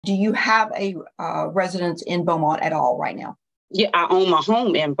Do you have a residence in Beaumont at all right now? Yeah, I own my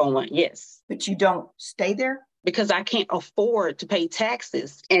home in Beaumont, yes. But you don't stay there? Because I can't afford to pay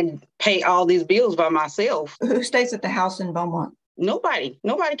taxes and pay all these bills by myself. Who stays at the house in Beaumont? Nobody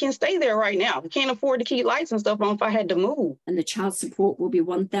can stay there right now. We can't afford to keep lights and stuff on if I had to move. And the child support will be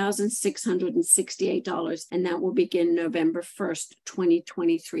 $1,668, and that will begin November 1st,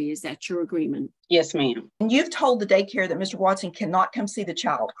 2023. Is that your agreement? Yes, ma'am. And you've told the daycare that Mr. Watson cannot come see the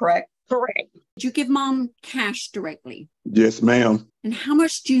child, correct? Correct. Did you give mom cash directly? Yes, ma'am. And how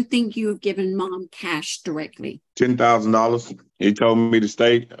much do you think you have given mom cash directly? $10,000. He told me to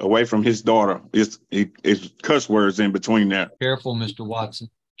stay away from his daughter. It's cuss words in between there. Careful, Mr. Watson.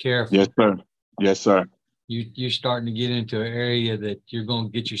 Careful. Yes, sir. Yes, sir. You're starting to get into an area that you're going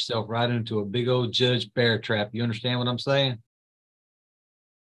to get yourself right into a big old judge bear trap. You understand what I'm saying?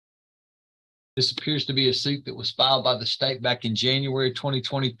 This appears to be a suit that was filed by the state back in January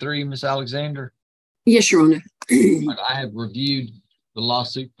 2023, Ms. Alexander. Yes, Your Honor. I have reviewed the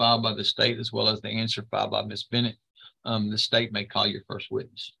lawsuit filed by the state as well as the answer filed by Ms. Bennett. The state may call your first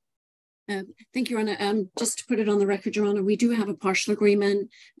witness. Thank you, Your Honor. Just to put it on the record, Your Honor, we do have a partial agreement,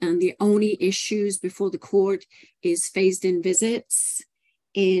 and the only issues before the court is phased-in visits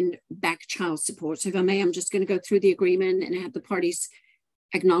and back child support. So if I may, I'm just going to go through the agreement and have the parties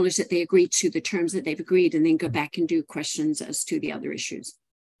acknowledge that they agreed to the terms that they've agreed, and then go back and do questions as to the other issues.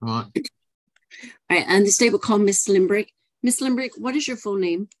 All right. All right, and the state will call Miss Limbrick. Miss Limbrick, what is your full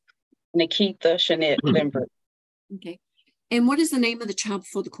name? Nikita Shanette Limbrick. Okay. And what is the name of the child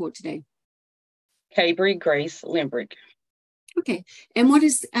before the court today? Cabri Grace Limbrick. Okay. And what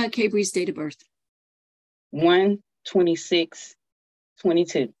is Cabri's date of birth?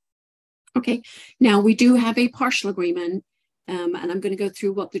 1/26/22. Okay. Now, we do have a partial agreement, and I'm going to go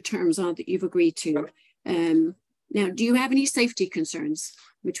through what the terms are that you've agreed to. Now, do you have any safety concerns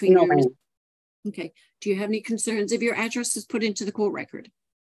between No, you? ma'am. Okay. Do you have any concerns if your address is put into the court record?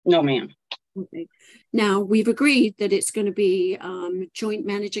 No, ma'am. Okay. Now, we've agreed that it's going to be joint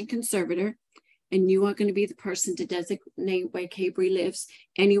managing conservator, and you are going to be the person to designate where Cabri lives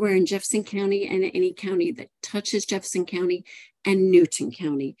anywhere in Jefferson County and any county that touches Jefferson County and Newton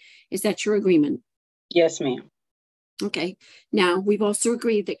County. Is that your agreement? Yes, ma'am. Okay. Now, we've also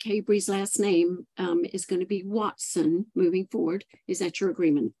agreed that Cabri's last name is going to be Watson moving forward. Is that your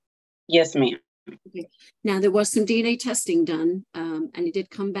agreement? Yes, ma'am. Okay. Now, there was some DNA testing done, and it did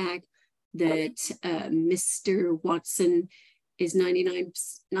come back that Mr. Watson is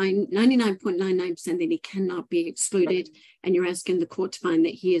 99.99% that he cannot be excluded, and you're asking the court to find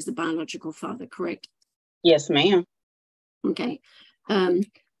that he is the biological father, correct? Yes, ma'am. Okay.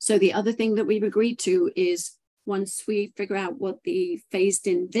 So the other thing that we've agreed to is once we figure out what the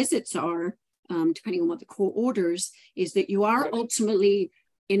phased-in visits are, depending on what the court orders, is that you are ultimately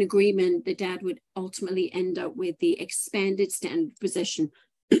in agreement that dad would ultimately end up with the expanded standard possession,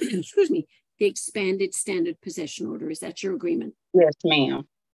 excuse me, the expanded standard possession order. Is that your agreement? Yes, ma'am.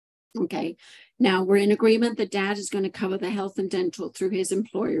 Okay. Now we're in agreement that dad is going to cover the health and dental through his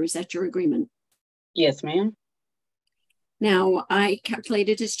employer. Is that your agreement? Yes, ma'am. Now I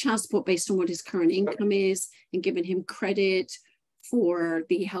calculated his child support based on what his current income is and given him credit for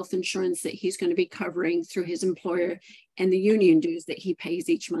the health insurance that he's going to be covering through his employer and the union dues that he pays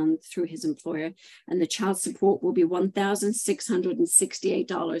each month through his employer. And the child support will be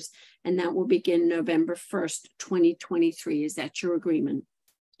 $1,668, and that will begin November 1st, 2023. Is that your agreement?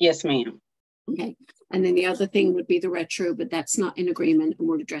 Yes, ma'am. Okay. And then the other thing would be the retro, but that's not in agreement, and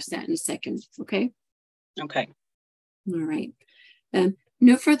we'll address that in a second. Okay. Okay. All right.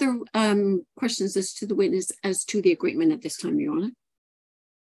 No further questions as to the witness as to the agreement at this time, Your Honor.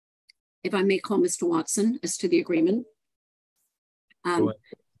 If I may call Mr. Watson as to the agreement.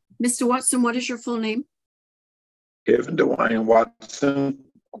 Mr. Watson, what is your full name? Kevin Dwayne Watson.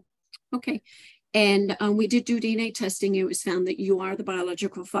 Okay. And we did do DNA testing. It was found that you are the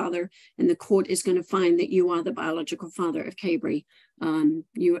biological father, and the court is going to find that you are the biological father of Cabri.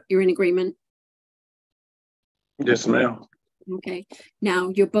 You're in agreement? Yes, ma'am. Okay. Now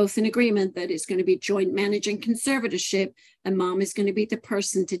you're both in agreement that it's going to be joint managing conservatorship, and mom is going to be the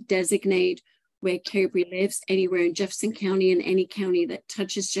person to designate where Cabri lives anywhere in Jefferson County and any county that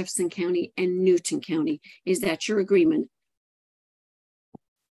touches Jefferson County and Newton County. Is that your agreement?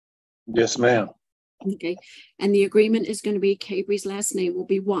 Yes, ma'am. Okay. And the agreement is going to be Cabri's last name will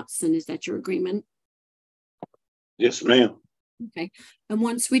be Watson. Is that your agreement? Yes, ma'am. Okay. And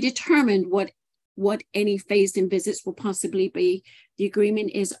once we determined what any phased-in visits will possibly be, the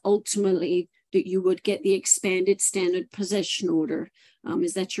agreement is ultimately that you would get the expanded standard possession order.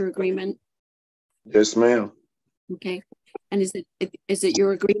 Is that your agreement? Yes, ma'am. Okay. And is it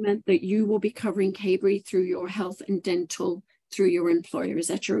your agreement that you will be covering Cabri through your health and dental through your employer? Is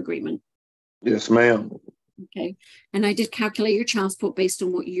that your agreement? Yes, ma'am. Okay. And I did calculate your child support based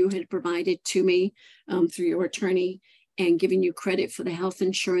on what you had provided to me through your attorney, and giving you credit for the health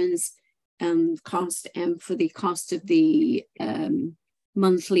insurance cost and for the cost of the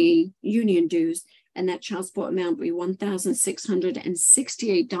monthly union dues. And that child support amount will be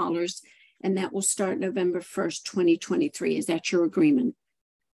 $1,668. And that will start November 1st, 2023. Is that your agreement?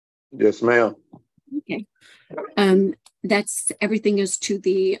 Yes, ma'am. Okay. That's everything as to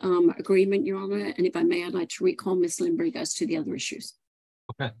the agreement, Your Honor. And if I may, I'd like to recall Ms. Lindbergh as to the other issues.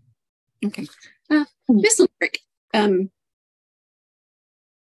 Okay. Okay. Ms. Lindbergh,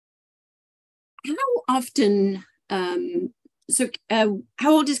 how often, how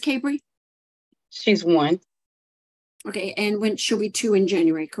old is Cabri? She's 1, Okay. And when she'll be 2 in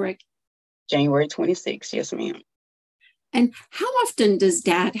January, correct? January 26th. Yes, ma'am. And how often does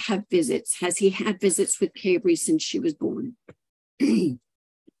Dad have visits? Has he had visits with Cabri since she was born? Maybe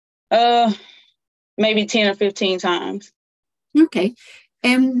 10 or 15 times. Okay.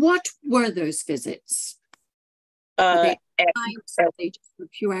 And what were those visits? Were they just for a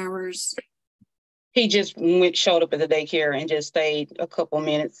few hours? He just showed up at the daycare and just stayed a couple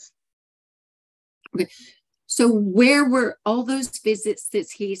minutes. Okay. So where were all those visits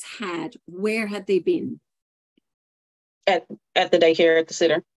that he's had? Where had they been? At the daycare, at the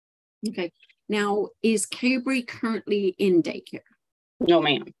sitter. Okay. Now, is Cabri currently in daycare? No,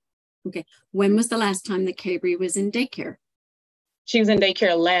 ma'am. Okay. When was the last time that Cabri was in daycare? She was in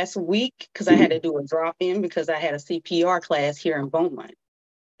daycare last week because I had to do a drop-in because I had a CPR class here in Beaumont,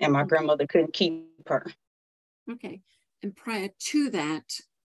 and my grandmother couldn't keep her. Okay. And prior to that,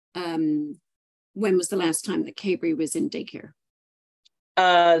 when was the last time that Cabri was in daycare?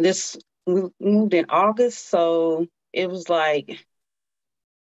 We moved in August, so it was like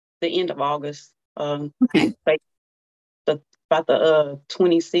the end of August. Okay. Like about the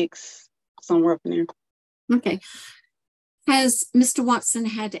 26th, somewhere up in there. Okay. Has Mr. Watson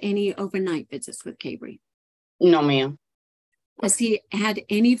had any overnight visits with Cabri? No, ma'am. Has he had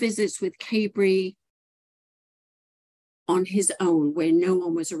any visits with Cabri on his own where no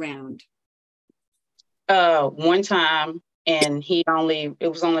one was around? One time, and it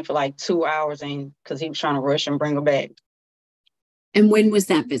was only for like 2 hours, and because he was trying to rush and bring her back. And when was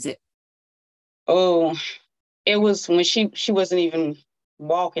that visit? Oh, it was when she wasn't even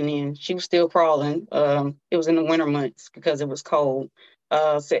walking in. She was still crawling. It was in the winter months because it was cold.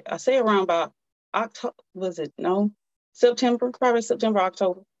 I say around about October, September, probably September,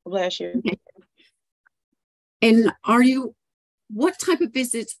 October of last year. Okay. And what type of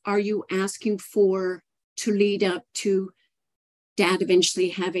visits are you asking for to lead up to Dad eventually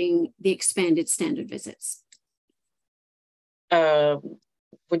having the expanded standard visits?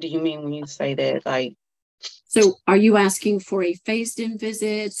 What do you mean when you say that? Like, so are you asking for a phased-in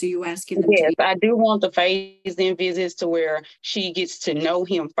visit? So you asking them yes, to be— I do want the phased-in visits to where she gets to know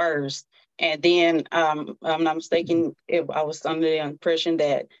him first. And then, I'm not mistaken, if I was under the impression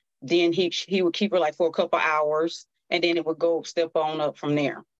that then he would keep her like for a couple hours, and then it would go step on up from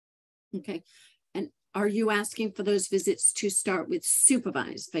there. Okay. And are you asking for those visits to start with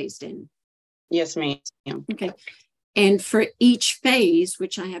supervised phased-in? Yes, ma'am. Okay. And for each phase,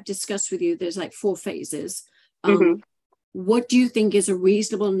 which I have discussed with you, there's like 4 phases. What do you think is a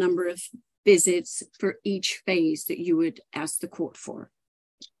reasonable number of visits for each phase that you would ask the court for?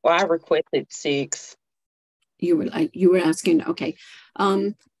 Well, I requested 6. You were asking, okay.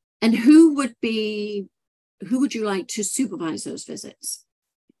 And who would you like to supervise those visits?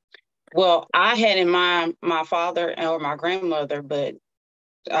 Well, I had in mind my father or my grandmother, but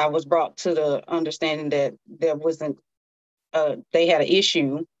I was brought to the understanding that there wasn't, they had an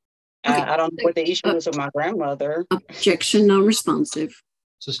issue. Okay. I don't know what the issue was with my grandmother. Objection, non-responsive.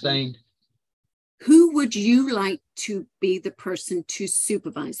 Sustained. Who would you like to be the person to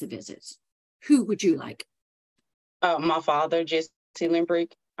supervise the visits? Who would you like? My father, Jesse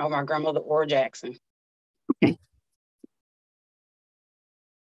Lindbergh, or my grandmother, Ora Jackson. Okay.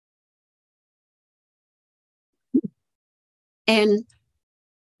 And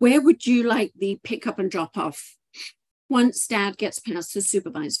where would you like the pick up and drop off once Dad gets past the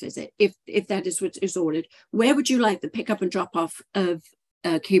supervised visit? If that is what is ordered, where would you like the pick up and drop off of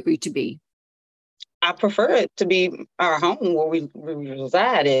Cabri to be? I prefer it to be our home where we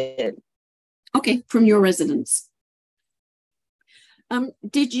reside at. Okay, from your residence.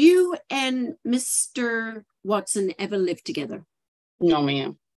 Did you and Mr. Watson ever live together? No,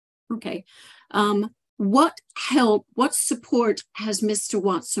 ma'am. Okay. What help, what support has Mr.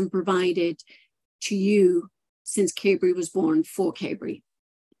 Watson provided to you since Cabri was born for Cabri?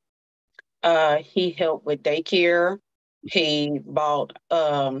 He helped with daycare. He bought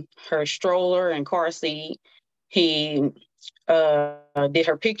her stroller and car seat. He did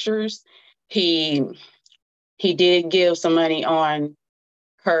her pictures. He did give some money on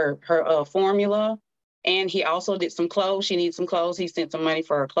her formula, and he also did some clothes. She needs some clothes. He sent some money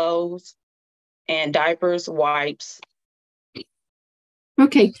for her clothes and diapers, wipes.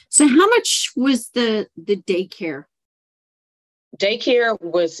 Okay, so how much was the daycare? Daycare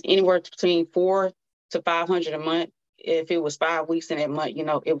was anywhere between $400 to $500 a month. If it was 5 weeks in that month, you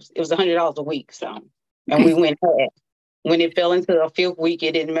know, it was $100 a week. So, and Okay. we went ahead. When it fell into the 5th week,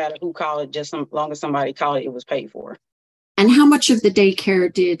 it didn't matter who called it. Just as long as somebody called it, it was paid for. And how much of the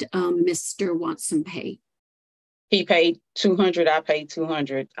daycare did Mr. Watson pay? He paid $200. I paid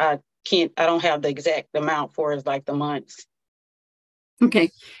 $200. I don't have the exact amount for it, like the months.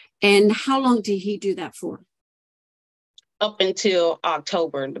 Okay, and how long did he do that for? Up until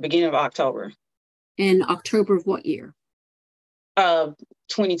October, the beginning of October. In October of what year?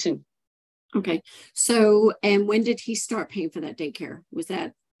 22. Okay, so, and when did he start paying for that daycare? Was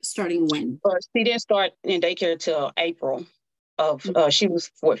that starting when? He didn't start in daycare till April of, she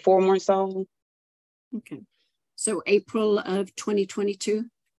was, 4 months old? Okay, so April of 2022?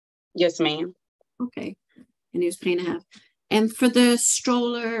 Yes, ma'am. Okay, and he was paying half. And for the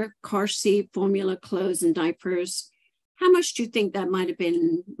stroller, car seat, formula, clothes, and diapers, how much do you think that might have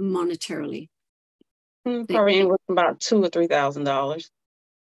been monetarily? Probably anywhere from about $2,000 or $3,000.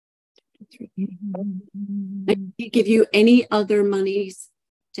 Did he give you any other monies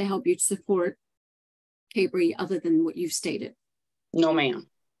to help you support Cabri other than what you've stated? No, ma'am.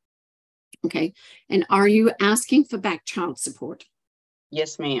 Okay, and are you asking for back child support?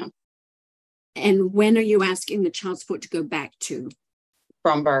 Yes, ma'am. And when are you asking the child support to go back to?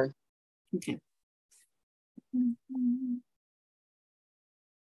 From birth. Okay.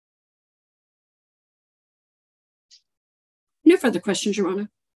 No further questions, Your Honor.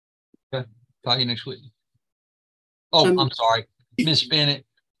 Okay. Call you next week. Oh, I'm sorry. Miss Bennett,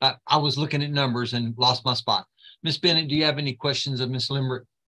 I was looking at numbers and lost my spot. Miss Bennett, do you have any questions of Miss Limerick?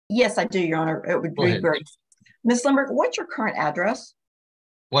 Yes, I do, Your Honor. It would be great. Ms. Limerick, what's your current address?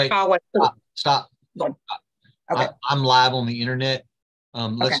 Wait, stop. Okay. I'm live on the internet.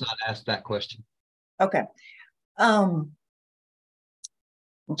 Let's not ask that question. Okay. Okay.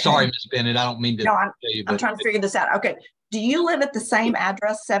 Sorry, Miss Bennett. I don't mean to. No, tell you, I'm trying to figure this out. Okay. Do you live at the same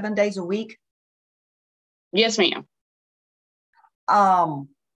address 7 days a week? Yes, ma'am. And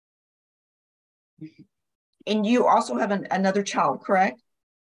you also have another child, correct?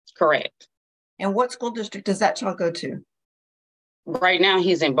 Correct. And what school district does that child go to? Right now,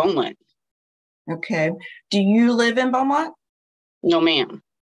 he's in Beaumont. Okay. Do you live in Beaumont? No, ma'am.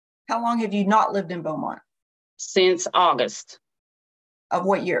 How long have you not lived in Beaumont? Since August. Of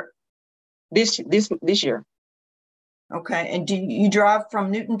what year? This year. Okay. And do you drive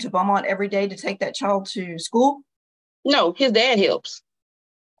from Newton to Beaumont every day to take that child to school? No, his dad helps.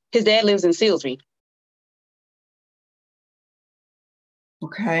 His dad lives in Silsby.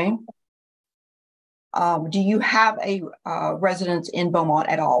 Okay. Do you have a residence in Beaumont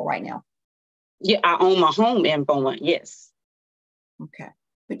at all right now? Yeah, I own my home in Beaumont, yes. Okay.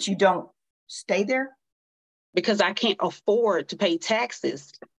 But you don't stay there? Because I can't afford to pay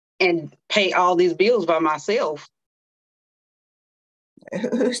taxes and pay all these bills by myself.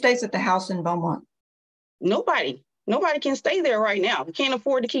 Who stays at the house in Beaumont? Nobody. Nobody can stay there right now. We can't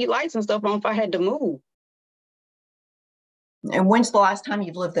afford to keep lights and stuff on if I had to move. And when's the last time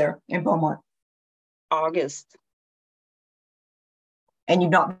you've lived there in Beaumont? August. And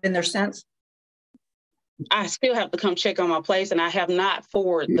you've not been there since? I still have to come check on my place, and I have not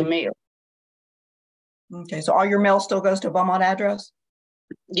forwarded the mail. Okay, so all your mail still goes to a Beaumont address?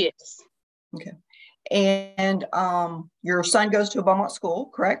 Yes. Okay. And your son goes to a Beaumont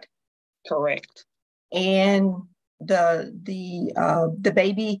school, correct? Correct. And the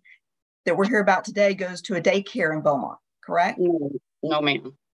baby that we're here about today goes to a daycare in Beaumont, correct? No,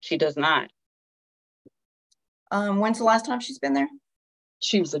 ma'am. She does not. When's the last time she's been there?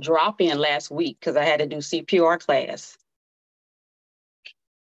 She was a drop-in last week because I had to do CPR class.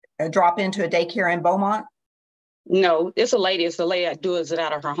 A drop into a daycare in Beaumont? No, it's a lady that does it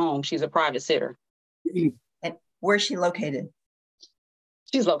out of her home. She's a private sitter. And where's she located?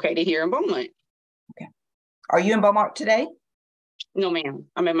 She's located here in Beaumont. Okay. Are you in Beaumont today? No, ma'am.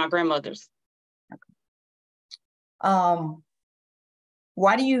 I'm at my grandmother's. Okay.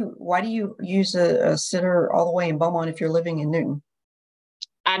 Why do you use a sitter all the way in Beaumont if you're living in Newton?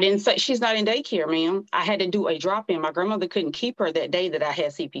 I didn't say she's not in daycare, ma'am. I had to do a drop-in. My grandmother couldn't keep her that day that I had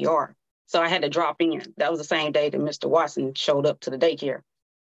CPR. So I had to drop in. That was the same day that Mr. Watson showed up to the daycare.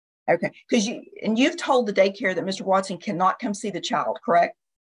 Okay, because you've told the daycare that Mr. Watson cannot come see the child, correct?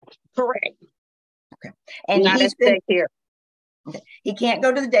 Correct. Okay, and Not at the daycare. Okay. He can't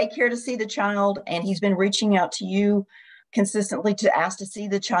go to the daycare to see the child, and he's been reaching out to you consistently to ask to see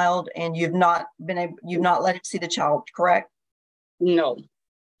the child, and you've not let him see the child, correct? No,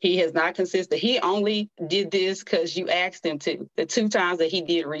 he has not consistent. He only did this because you asked him to. The 2 times that he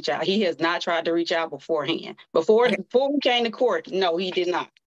did reach out, he has not tried to reach out beforehand. Before we came to court, no, he did not.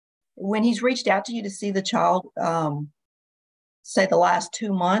 When he's reached out to you to see the child, say the last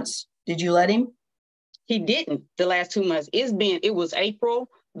 2 months, did you let him? He didn't the last 2 months. It was April,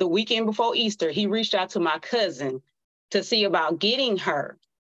 the weekend before Easter. He reached out to my cousin to see about getting her.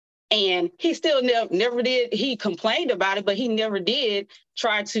 And he still never did. He complained about it, but he never did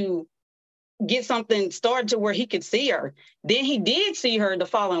try to get something started to where he could see her. Then he did see her the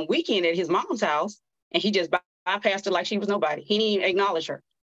following weekend at his mom's house, and he just bypassed her like she was nobody. He didn't even acknowledge her.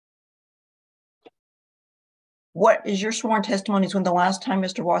 What is your sworn testimony is when the last time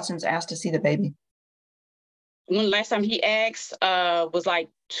Mr. Watson's asked to see the baby? When last time he asked was like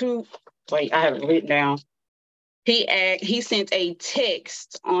I have it written down. He sent a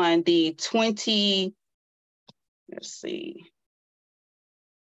text on the 20, let's see,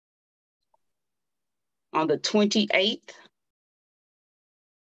 on the 28th,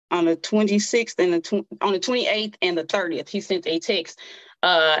 on the 26th, and on the 28th and the 30th, he sent a text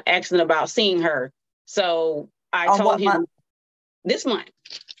asking about seeing her. So I told him month? This month.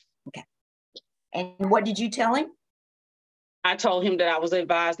 Okay. And what did you tell him? I told him that I was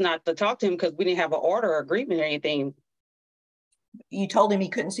advised not to talk to him because we didn't have an order or agreement or anything. You told him he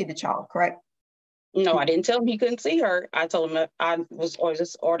couldn't see the child, correct? No, I didn't tell him he couldn't see her. I told him that I was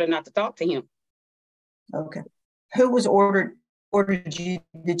just ordered not to talk to him. Okay. Who was ordered you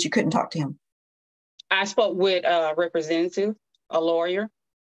that you couldn't talk to him? I spoke with a representative, a lawyer.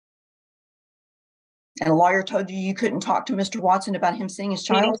 And a lawyer told you couldn't talk to Mr. Watson about him seeing his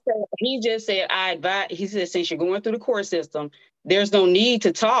child? He just said, he said, since you're going through the court system, there's no need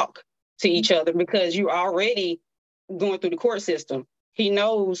to talk to each other because you're already going through the court system. He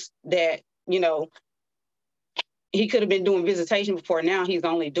knows that, he could have been doing visitation before. Now he's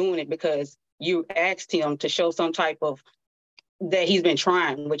only doing it because you asked him to show some type of that he's been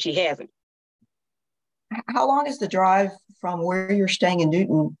trying, which he hasn't. How long is the drive from where you're staying in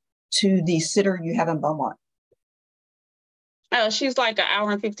Newton to the sitter you have in Beaumont? She's like an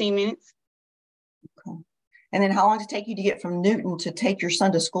hour and 15 minutes. Okay. And then how long does it take you to get from Newton to take your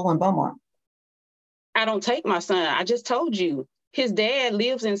son to school in Beaumont? I don't take my son. I just told you. His dad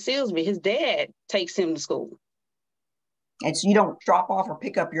lives in Silsby. His dad takes him to school. And so you don't drop off or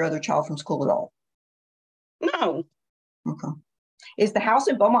pick up your other child from school at all? No. Okay. Is the house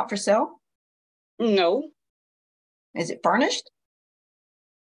in Beaumont for sale? No. Is it furnished?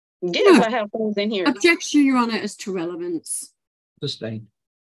 Yes, I have things in here. Objection, Your Honor, as to relevance. Sustained.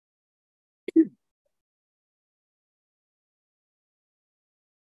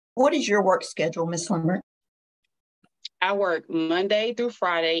 What is your work schedule, Ms. Limerick? I work Monday through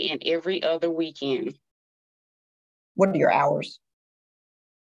Friday and every other weekend. What are your hours?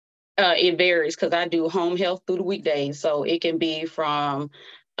 It varies because I do home health through the weekdays. So it can be from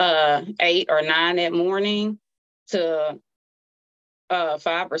 8 or 9 that morning to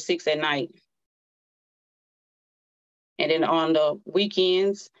 5 or 6 at night. And then on the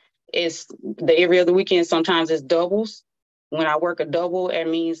weekends, every other weekend, sometimes it's doubles. When I work a double, it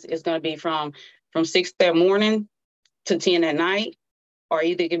means it's going to be from 6 that morning to 10 at night, or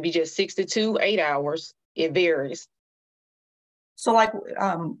either it can be just 6 to 2, 8 hours. It varies. So like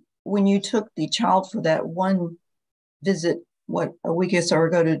when you took the child for that one visit, a week or so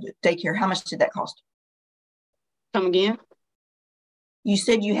ago to daycare, how much did that cost? Come again? You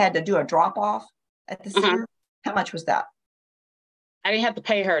said you had to do a drop off at the center. How much was that? I didn't have to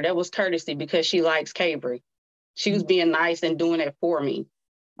pay her. That was courtesy because she likes Cabri. She was being nice and doing it for me.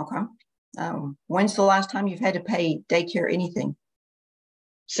 Okay. When's the last time you've had to pay daycare anything?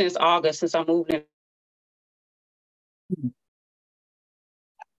 Since August, since I moved in.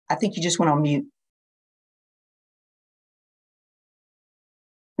 I think you just went on mute.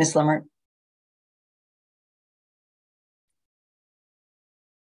 Ms. Limerick.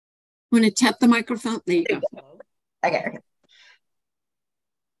 Want to tap the microphone? There you go. Okay.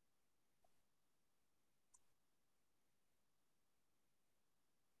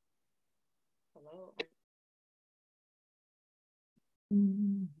 Hello.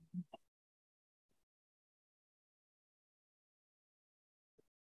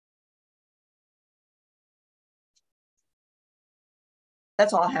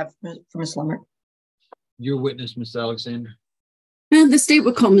 That's all I have for Ms. Limerick. Your witness, Ms. Alexander. And the state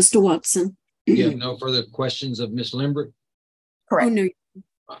would call Mr. Watson. You have no further questions of Ms. Limerick? Correct. Oh, no.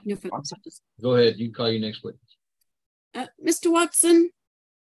 No further questions. Go ahead. You call your next witness. Mr. Watson?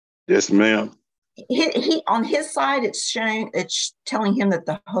 Yes, ma'am. He on his side, it's telling him that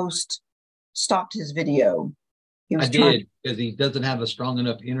the host stopped his video. I did, because he doesn't have a strong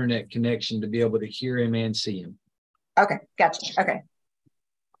enough internet connection to be able to hear him and see him. Okay, gotcha. Okay.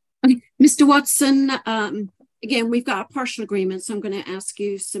 Mr. Watson, again, we've got a partial agreement, so I'm going to ask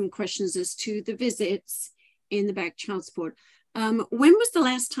you some questions as to the visits in the back child support. When was the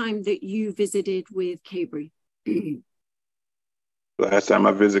last time that you visited with Cabri? Last time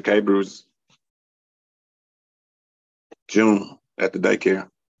I visited Cabri was June at the daycare.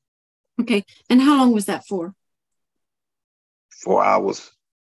 Okay, and how long was that for? 4 hours.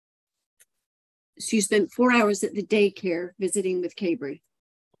 So you spent 4 hours at the daycare visiting with Cabri?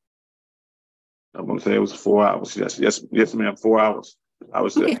 I want to say it was 4 hours. Yes, ma'am. 4 hours. I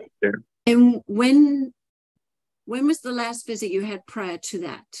was Okay. there. And when was the last visit you had prior to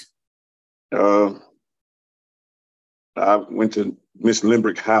that? I went to Miss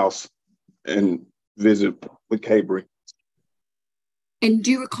Limerick's house and visited with Cabri. And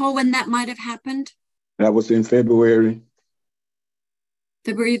do you recall when that might have happened? That was in February.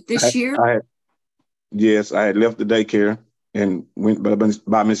 February of this year? Yes, I had left the daycare and went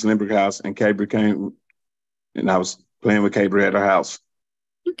by Miss Limerick's house, and Cabri came, and I was playing with Cabri at her house.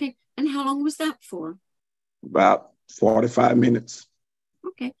 Okay. And how long was that for? About 45 minutes.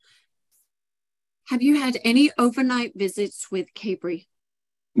 Okay. Have you had any overnight visits with Cabri?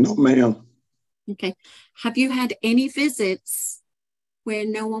 No, ma'am. Okay. Have you had any visits where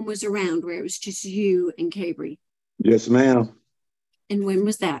no one was around, where it was just you and Cabri? Yes, ma'am. And when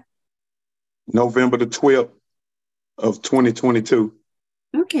was that? November the 12th of 2022.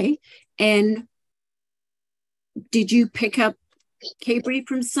 Okay. And did you pick up Cabri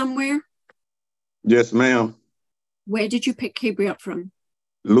from somewhere? Yes, ma'am. Where did you pick Cabri up from?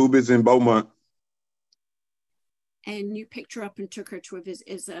 Luby's in Beaumont. And you picked her up and took her to a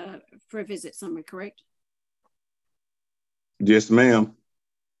visit for a visit somewhere, correct? Yes, ma'am.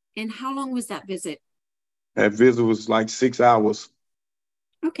 And how long was that visit? That visit was like 6 hours.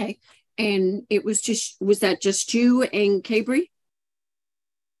 Okay. And was that just you and Cabri?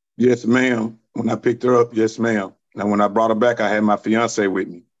 Yes, ma'am. When I picked her up, yes, ma'am. Now, when I brought her back, I had my fiance with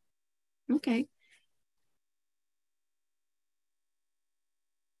me. Okay.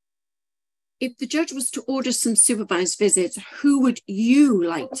 If the judge was to order some supervised visits, who would you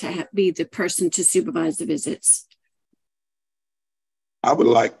like to be the person to supervise the visits? I would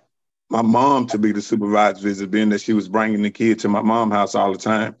like my mom to be the supervised visit, being that she was bringing the kid to my mom's house all the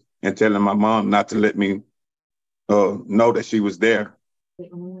time and telling my mom not to let me know that she was there.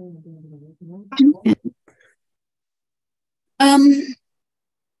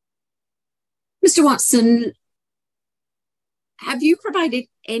 Mr. Watson, have you provided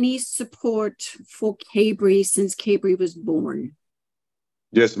any support for Cabri since Cabri was born?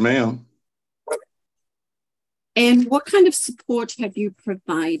 Yes, ma'am. And what kind of support have you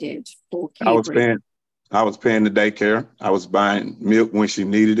provided for Cabri? I was paying the daycare. I was buying milk when she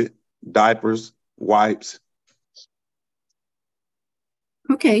needed it, diapers, wipes.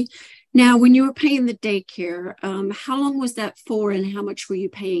 Okay. Now, when you were paying the daycare, how long was that for, and how much were you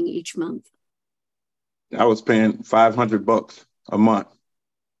paying each month? I was paying $500 a month.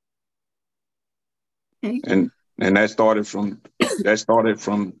 Okay. And that started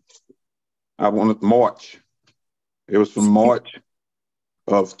from March. It was from March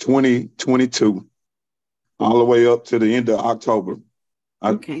of 2022 all the way up to the end of October.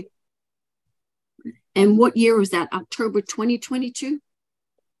 Okay. And what year was that? October 2022?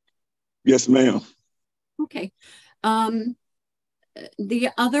 Yes, ma'am. Okay. The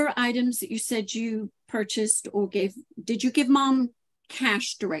other items that you said you purchased or did you give mom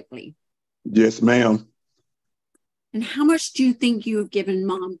cash directly? Yes, ma'am. And how much do you think you have given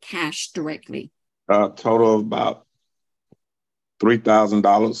mom cash directly? Total of about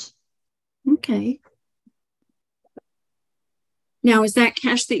 $3,000. Okay. Now, is that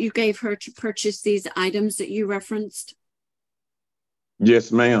cash that you gave her to purchase these items that you referenced?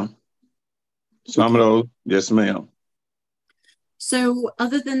 Yes, ma'am. Some of those, yes, ma'am. So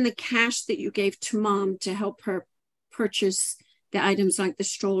other than the cash that you gave to mom to help her purchase the items like the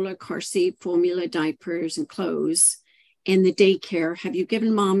stroller, car seat, formula, diapers, and clothes, and the daycare, have you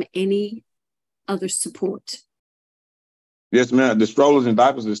given mom any other support? Yes, ma'am. The strollers and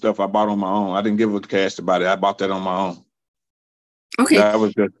diapers and stuff I bought on my own. I didn't give her the cash to buy it. I bought that on my own. Okay. That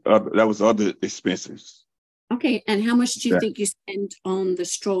was other expenses. Okay, and how much do you think you spent on the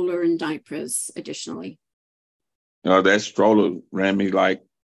stroller and diapers additionally? That stroller ran me like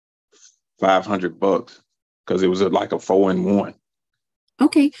 $500 because it was like a 4-in-1.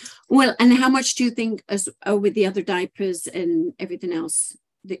 Okay, well, and how much do you think as with the other diapers and everything else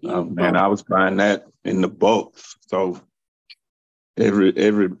that you Man, I was buying that in the bulk. So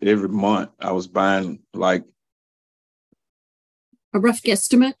every month I was buying like a rough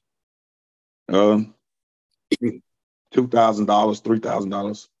guesstimate? $2,000,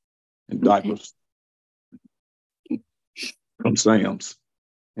 $3,000 in diapers from Sam's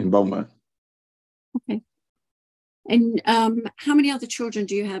in Beaumont. Okay. And how many other children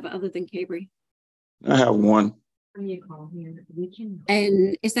do you have other than Cabri? I have one. And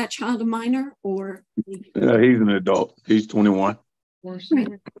is that child a minor or? Yeah, he's an adult. He's 21. Right.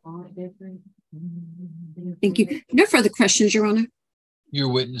 Thank you. No further questions, Your Honor. Your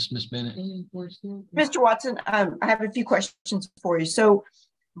witness, Ms. Bennett. Mr. Watson, I have a few questions for you. So,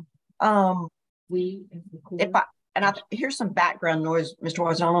 here's some background noise, Mr.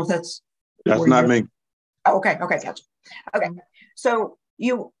 Watson. I don't know if that's not me. Oh, okay, gotcha. Okay, so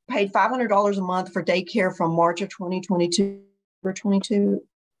you paid $500 a month for daycare from March of 2022 or 22.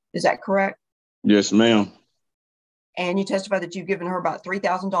 Is that correct? Yes, ma'am. And you testified that you've given her about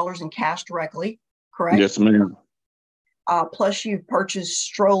 $3,000 in cash directly, correct? Yes, ma'am. Plus you've purchased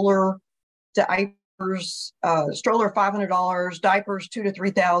stroller, diapers, stroller $500, diapers $2,000 to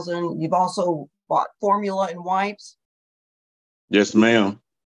 $3,000. You've also bought formula and wipes. Yes, ma'am.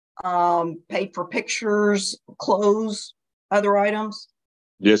 Paid for pictures, clothes, other items.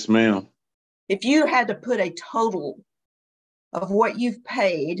 Yes, ma'am. If you had to put a total of what you've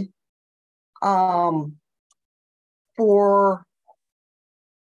paid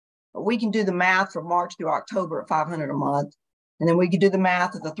we can do the math from March through October at $500 a month, and then we can do the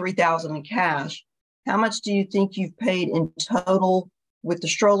math of the $3,000 in cash. How much do you think you've paid in total with the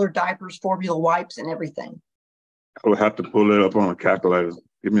stroller, diapers, formula, wipes, and everything? I would have to pull it up on a calculator.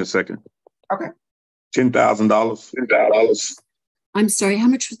 Give me a second. Okay. $10,000. $10,000. I'm sorry, how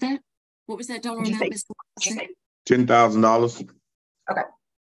much was that? What was that dollar amount, Mr. Watson? $10,000. Okay.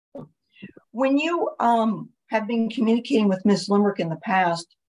 When you have been communicating with Ms. Limerick in the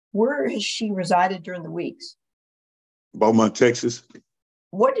past, where has she resided during the weeks? Beaumont, Texas.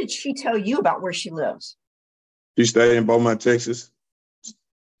 What did she tell you about where she lives? She stayed in Beaumont, Texas.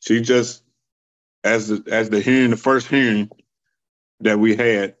 She just, as the first hearing that we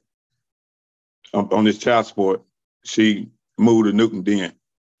had on this child support, she moved to Newton then.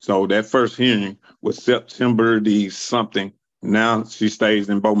 So that first hearing was September the something. Now she stays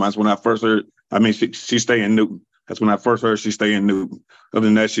in Beaumont. That's when I first heard. I mean, she stayed in Newton. That's when I first heard she stayed in Newton. Other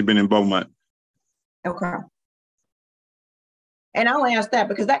than that, she's been in Beaumont. Okay. And I'll ask that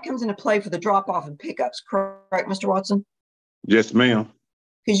because that comes into play for the drop-off and pickups, correct, Mr. Watson? Yes, ma'am.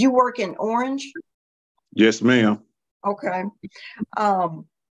 Because you work in Orange? Yes, ma'am. Okay. Now,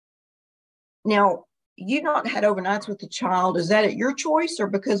 you not had overnights with the child. Is that at your choice or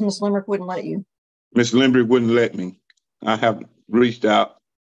because Miss Limerick wouldn't let you? Miss Limerick wouldn't let me. I have reached out.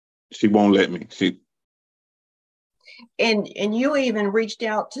 She won't let me. And you even reached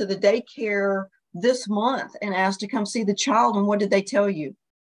out to the daycare this month and asked to come see the child. And what did they tell you?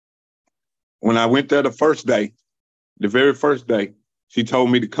 When I went there the very first day, she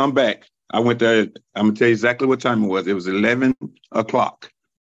told me to come back. I went there. I'm gonna tell you exactly what time it was. It was 11 o'clock.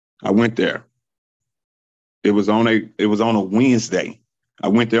 I went there. It was on a Wednesday. I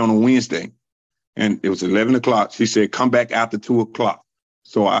went there on a Wednesday, and it was 11 o'clock. She said, "Come back after 2 o'clock."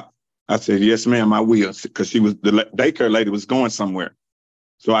 So I said, "Yes, ma'am, I will," because the daycare lady was going somewhere.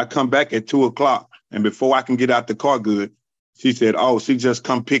 So I come back at 2 o'clock, and before I can get out the car good, she said, "Oh, she just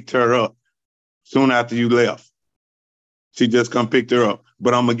come picked her up soon after you left. She just come picked her up.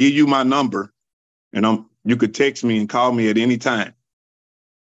 But I'm gonna give you my number, and you could text me and call me at any time."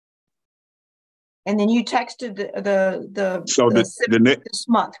 And then you texted this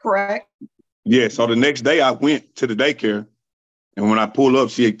month, correct? Yeah. So the next day I went to the daycare, and when I pull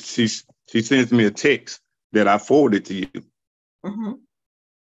up, she sends me a text that I forwarded to you. Mm-hmm.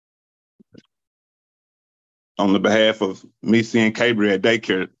 On the behalf of me seeing Cabri at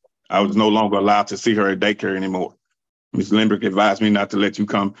daycare, I was no longer allowed to see her at daycare anymore. Ms. Limbrick advised me not to let you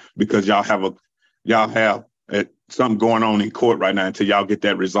come because y'all have something going on in court right now until y'all get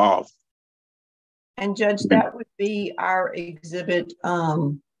that resolved. And Judge, that would be our exhibit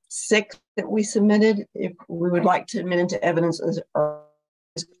 6 that we submitted. If we would like to admit into evidence as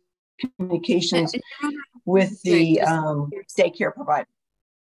communications with the daycare provider.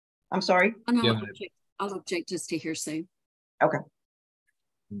 I'm sorry? I'll object just to hearsay. Okay.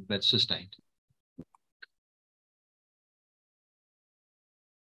 That's sustained.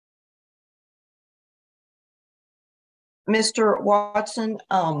 Mr. Watson,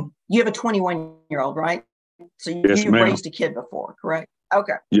 you have a 21-year-old, right? So Yes, you've ma'am. raised a kid before, correct?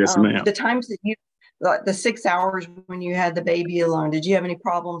 Okay. Yes, ma'am. The times that you, the 6 hours when you had the baby alone, did you have any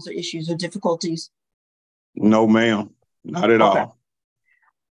problems or issues or difficulties? No, ma'am. Not at all.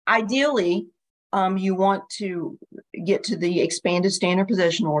 Ideally, you want to get to the expanded standard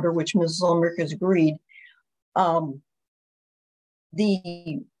possession order, which Ms. Limerick has agreed.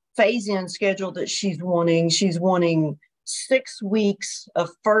 The phase-in schedule that she's wanting 6 weeks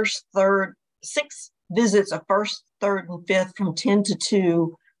of first, third, 6 visits of first, third, and fifth from 10 to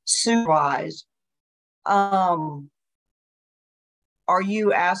 2, supervised. Are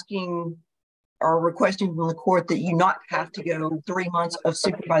you asking or requesting from the court that you not have to go 3 months of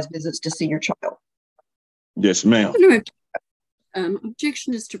supervised visits to see your child? Yes, ma'am.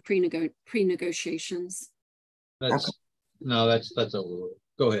 Objection is to pre-negotiations. That's Okay. No, that's over.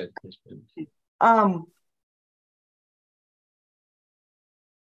 Go ahead.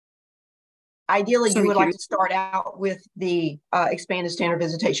 Ideally, Sorry, you would like Karen. to start out with the expanded standard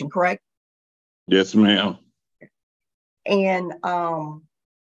visitation, correct? Yes, ma'am. And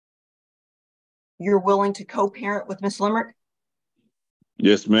you're willing to co-parent with Miss Limerick?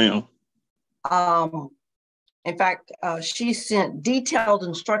 Yes, ma'am. In fact, she sent detailed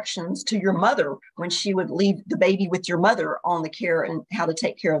instructions to your mother when she would leave the baby with your mother on the care and how to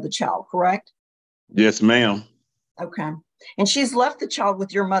take care of the child, correct? Yes, ma'am. Okay. And she's left the child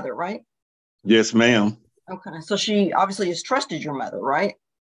with your mother, right? Yes, ma'am. Okay. So she obviously has trusted your mother, right?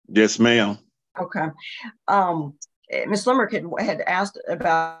 Yes, ma'am. Okay. Ms. Limerick had asked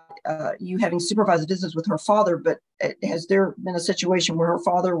about you having supervised visits with her father, but has there been a situation where her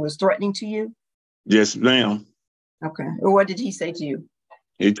father was threatening to you? Yes, ma'am. Okay. What did he say to you?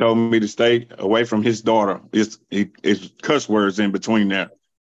 He told me to stay away from his daughter. It's cuss words in between there.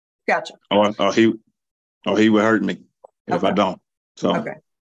 Gotcha. Or he would hurt me if I don't. So okay.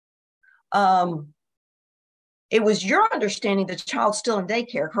 It was your understanding the child's still in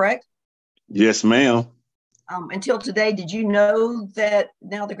daycare, correct? yes, ma'am. Until today, did you know that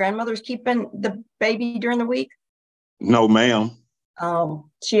now the grandmother's keeping the baby during the week? No, ma'am.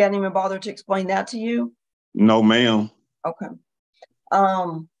 She hadn't even bothered to explain that to you? No, ma'am. Okay.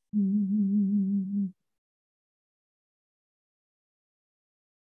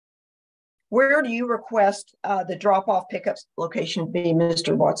 Where do you request the drop-off pickup location be,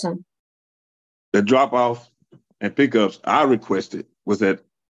 Mr. Watson? The drop-off and pickups I requested was at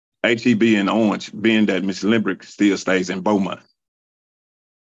HEB in Orange, being that Miss Limerick still stays in Beaumont.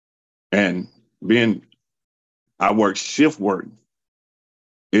 And being I work shift work,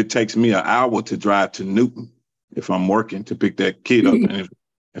 it takes me an hour to drive to Newton if I'm working to pick that kid up. And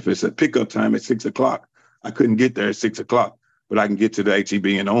if it's a pickup time at 6 o'clock, I couldn't get there at 6 o'clock, but I can get to the HEB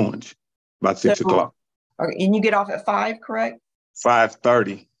in Orange about 6 o'clock. Okay, and you get off at 5, correct?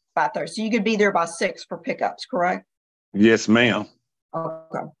 5:30. 5:30. So you could be there by 6 for pickups, correct? Yes, ma'am.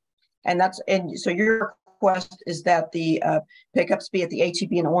 Okay. And so your request is that the pickups be at the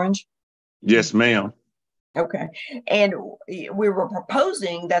HEB in Orange? Yes, ma'am. Okay. And we were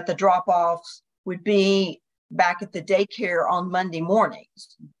proposing that the drop-offs would be back at the daycare on Monday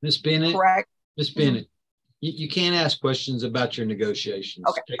mornings. Miss Bennett. Correct? Miss Bennett, you can't ask questions about your negotiations.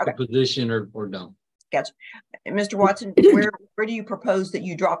 Okay. Take a position or don't. Gotcha. And Mr. Watson, where do you propose that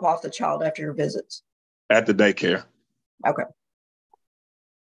you drop off the child after your visits? At the daycare. Okay.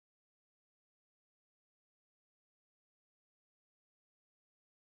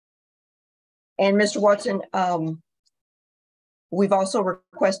 And Mr. Watson, we've also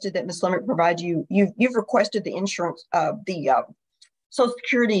requested that Ms. Limerick provide you've requested the insurance, the Social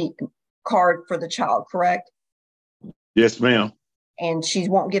Security card for the child, correct? Yes, ma'am. And she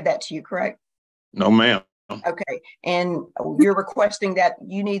won't give that to you, correct? No, ma'am. Okay. And you're requesting that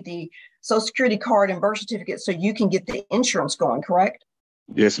you need the Social Security card and birth certificate so you can get the insurance going, correct?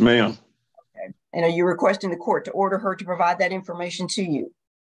 Yes, ma'am. Okay. And are you requesting the court to order her to provide that information to you?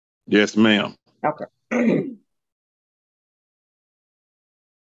 Yes, ma'am. Okay. Do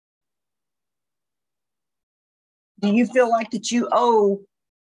you feel like that you owe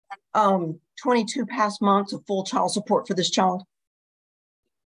 22 past months of full child support for this child?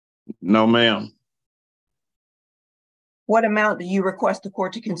 No, ma'am. What amount do you request the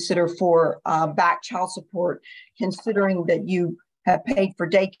court to consider for back child support, considering that you have paid for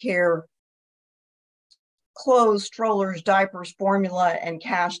daycare, clothes, strollers, diapers, formula, and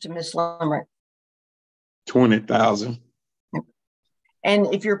cash to Miss Limerick? 20,000.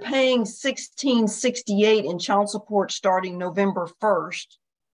 And if you're paying $1,668 in child support starting November 1st,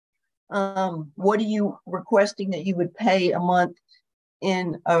 what are you requesting that you would pay a month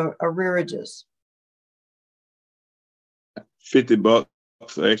in arrearages? $50,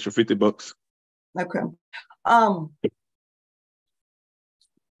 an extra $50. Okay.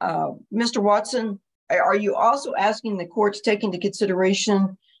 Mr. Watson, are you also asking the court to take into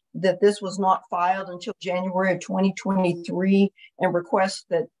consideration that this was not filed until January of 2023 and request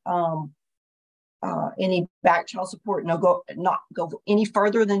that any back child support not go any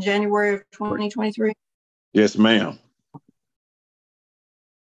further than January of 2023? Yes, ma'am.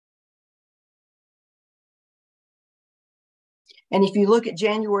 And if you look at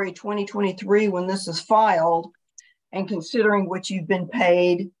January 2023, when this is filed, and considering what you've been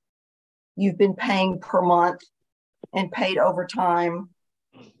paying per month and paid overtime,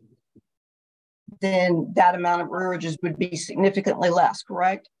 then that amount of arrearages would be significantly less,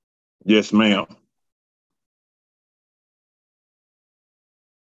 correct? Yes, ma'am.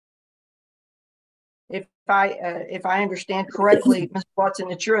 If I understand correctly, Ms. Watson,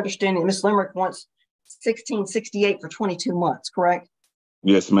 it's your understanding Ms. Limerick wants $1,668 for 22 months, correct?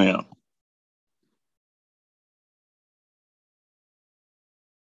 Yes, ma'am.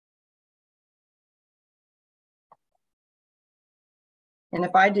 And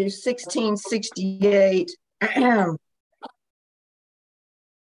if I do 1668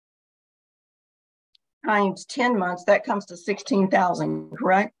 times 10 months, that comes to 16,000,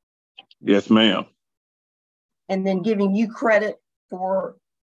 correct? Yes, ma'am. And then giving you credit for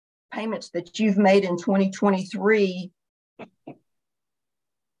payments that you've made in 2023,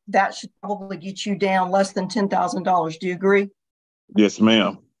 that should probably get you down less than $10,000. Do you agree? Yes,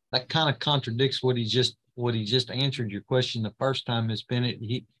 ma'am. That kind of contradicts what he just answered your question the first time, Ms. Bennett.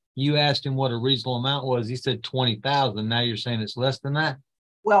 You asked him what a reasonable amount was. He said 20,000. Now you're saying it's less than that?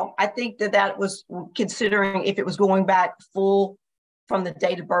 Well, I think that was considering if it was going back full from the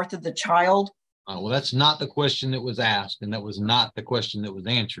date of birth of the child. Well, that's not the question that was asked, and that was not the question that was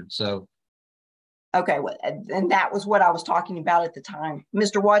answered. So, okay, well, and that was what I was talking about at the time.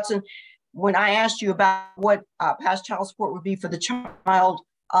 Mr. Watson, when I asked you about what past child support would be for the child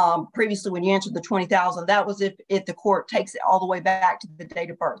previously, when you answered the 20,000, that was if the court takes it all the way back to the date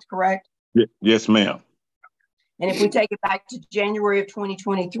of birth, correct? Yes, ma'am. And if we take it back to January of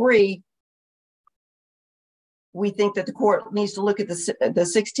 2023, we think that the court needs to look at the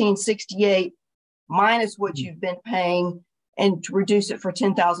 1668 minus what you've been paying and to reduce it for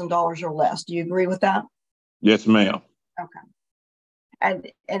 $10,000 or less. Do you agree with that? Yes, ma'am. Okay.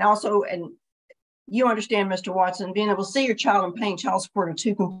 And also, you understand, Mr. Watson, being able to see your child and paying child support are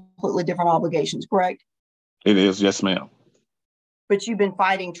two completely different obligations, correct? It is, yes, ma'am. But you've been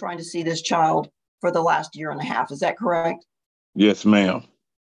fighting trying to see this child for the last year and a half. Is that correct? Yes, ma'am.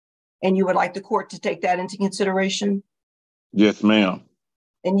 And you would like the court to take that into consideration? Yes, ma'am.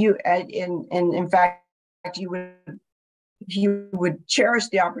 And in fact, you would cherish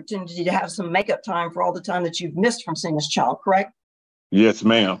the opportunity to have some makeup time for all the time that you've missed from seeing this child, correct? Yes,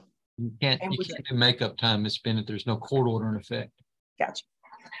 ma'am. You can't do makeup time, Ms. Bennett. There's no court order in effect. Gotcha.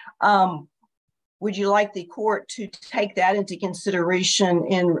 Would you like the court to take that into consideration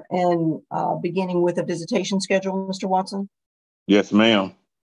in beginning with a visitation schedule, Mr. Watson? Yes, ma'am.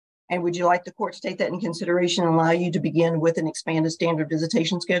 And would you like the court to take that in consideration and allow you to begin with an expanded standard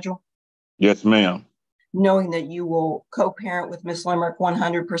visitation schedule? Yes, ma'am. Knowing that you will co-parent with Ms. Limerick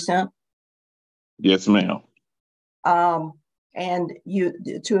 100%? Yes, ma'am. And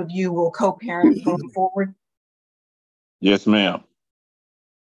the two of you will co-parent going forward? Yes, ma'am.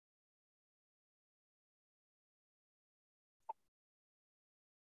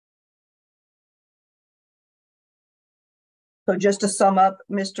 So just to sum up,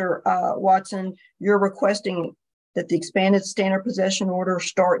 Mr. Watson, you're requesting that the expanded standard possession order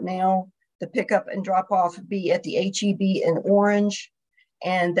start now, the pickup and drop off be at the HEB in Orange,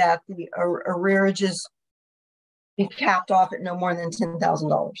 and that the arrearages be capped off at no more than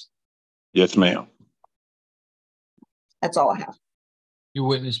 $10,000. Yes, ma'am. That's all I have. Your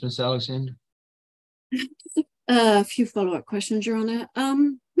witness, Ms. Alexander. A few follow-up questions, Your Honor.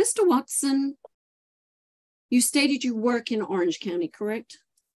 Mr. Watson, you stated you work in Orange County, correct?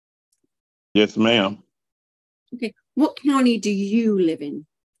 Yes, ma'am. Okay. What county do you live in?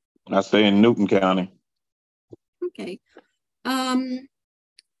 I stay in Newton County. Okay.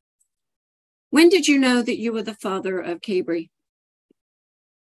 When did you know that you were the father of Cabri?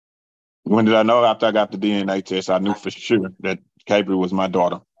 When did I know? After I got the DNA test, I knew for sure that Cabri was my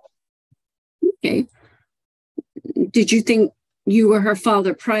daughter. Okay. Did you think you were her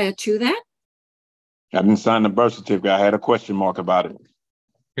father prior to that? I didn't sign the birth certificate. I had a question mark about it.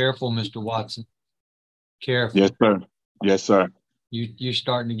 Careful, Mr. Watson. Careful. Yes, sir. Yes, sir. You're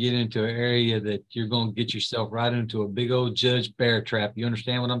starting to get into an area that you're going to get yourself right into a big old Judge Bear trap. You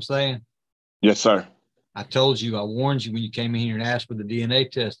understand what I'm saying? Yes, sir. I told you, I warned you when you came in here and asked for the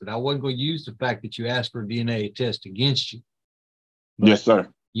DNA test that I wasn't going to use the fact that you asked for a DNA test against you. But Yes, sir.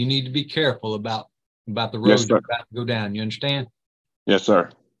 you need to be careful about the road Yes, you're sir. about to go down. You understand? Yes, sir.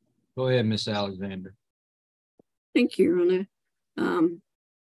 Go ahead, Miss Alexander. Thank you, Your Honor.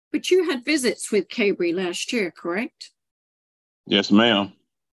 But you had visits with Cabri last year, correct? Yes, ma'am.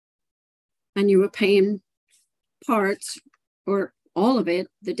 And you were paying parts or all of it,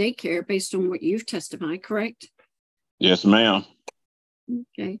 the daycare, based on what you've testified, correct? Yes, ma'am.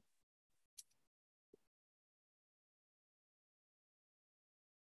 Okay.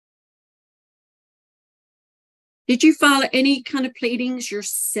 Did you file any kind of pleadings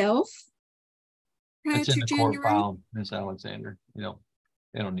yourself prior That's in to the court January? file, Miss Alexander. They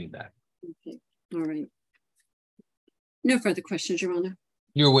don't need that. Okay. All right. No further questions, Your Honor.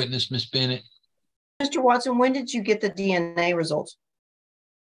 Your witness, Miss Bennett. Mr. Watson, when did you get the DNA results?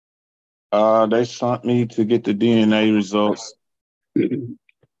 They sent me to get the DNA results.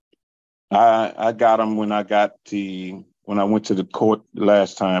 I got them when I went to the court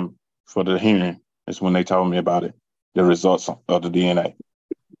last time for the hearing. That's when they told me about it, the results of the DNA.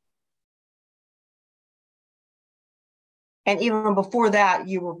 And even before that,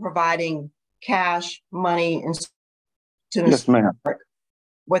 you were providing cash, money, and to Yes, ma'am.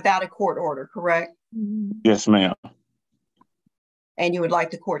 without a court order, correct? Yes, ma'am. And you would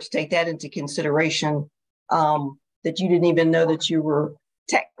like the court to take that into consideration, that you didn't even know that you were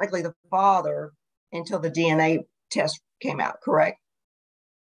technically the father until the DNA test came out, correct?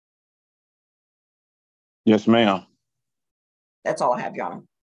 Yes, ma'am. That's all I have, Your Honor.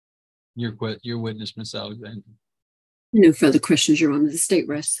 Your witness, Miss Alexander. No further questions, Your Honor. The state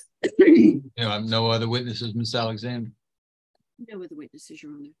rests. I have no other witnesses, Miss Alexander. No other witnesses,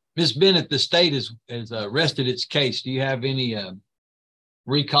 Your Honor. Miss Bennett, the state has rested its case. Do you have any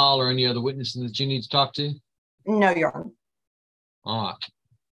recall or any other witnesses that you need to talk to? No, Your Honor. All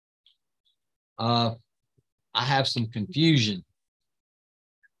right. I have some confusion.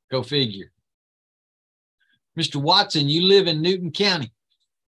 Go figure. Mr. Watson, you live in Newton County.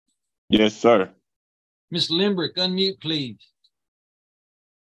 Yes, sir. Miss Limbrick, unmute, please.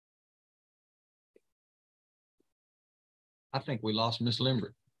 I think we lost Miss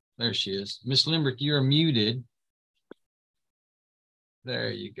Limbrick. There she is. Miss Limbrick, you're muted. There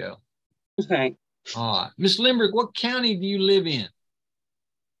you go. Okay. All right. Miss Limbrick, what county do you live in?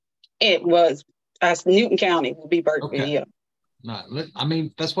 It was Newton County will be Berkeley. Okay. Yeah. No, I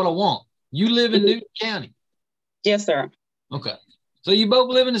mean, that's what I want. You live in Newton County. Yes, sir. Okay. So you both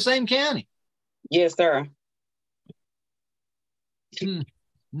live in the same county? Yes, sir.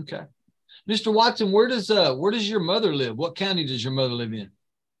 Okay. Mr. Watson, where does your mother live? What county does your mother live in?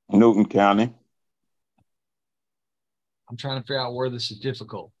 Newton County. I'm trying to figure out where this is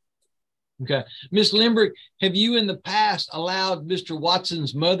difficult. Okay. Miss Limbrick, have you in the past allowed Mr.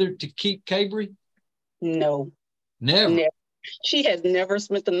 Watson's mother to keep Cabri? No. Never. She has never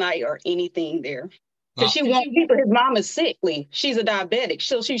spent the night or anything there. Because she won't keep her. His mom is sickly. She's a diabetic.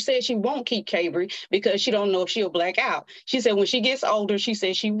 So she said she won't keep Cabri because she don't know if she'll black out. She said when she gets older, she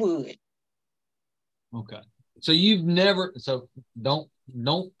said she would. Okay. So you've never, so don't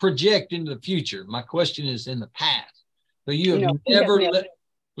project into the future. My question is in the past. So you have never.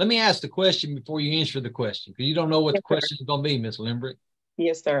 Let me ask the question before you answer the question, because you don't know what the question is going to be, Miss Limbrick.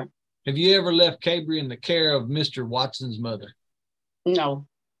 Yes, sir. Have you ever left Cabri in the care of Mr. Watson's mother? No.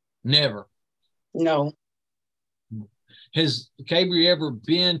 Never. No. Has Cabri ever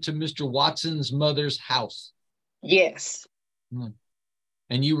been to Mr. Watson's mother's house? Yes.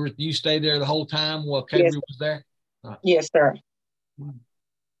 And you stayed there the whole time while Cabri was there? Yes, sir.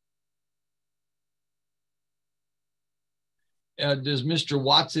 Does Mr.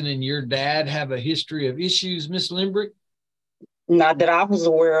 Watson and your dad have a history of issues, Miss Limbrick? Not that I was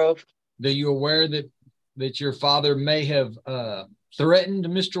aware of. Are you aware that your father may have threatened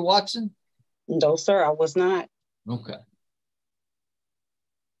Mr. Watson? No, sir, I was not. Okay.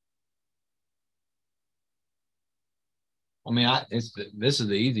 I mean, this is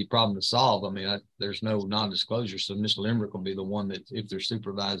the easy problem to solve. I mean, there's no non-disclosure, so Mr. Limbrick will be the one that, if there's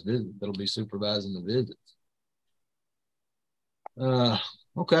supervised visits, that'll be supervising the visits.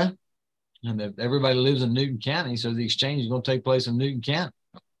 Okay. And everybody lives in Newton County, so the exchange is going to take place in Newton County.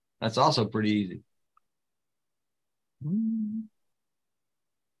 That's also pretty easy.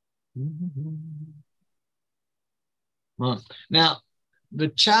 Now, the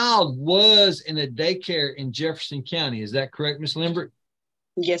child was in a daycare in Jefferson County. Is that correct, Ms. Limbrick?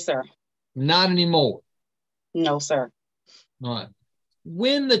 Yes, sir. Not anymore. No, sir. All right.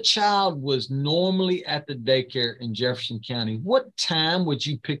 When the child was normally at the daycare in Jefferson County, what time would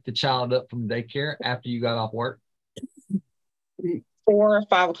you pick the child up from daycare after you got off work? 4 or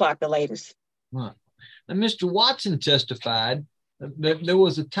 5 o'clock, the latest. Right. Now, Mr. Watson testified that there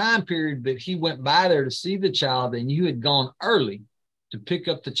was a time period that he went by there to see the child, and you had gone early to pick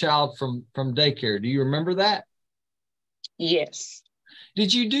up the child from daycare. Do you remember that? Yes.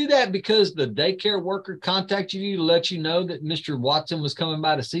 Did you do that because the daycare worker contacted you to let you know that Mr. Watson was coming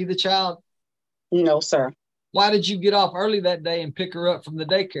by to see the child? No, sir. Why did you get off early that day and pick her up from the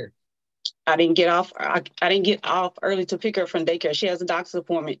daycare? I didn't get off. I didn't get off early to pick her from daycare. She has a doctor's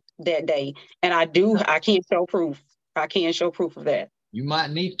appointment that day, and I can't show proof. I can't show proof of that. You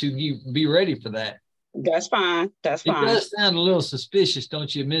might need to be ready for that. That's fine. That's fine. It does sound a little suspicious,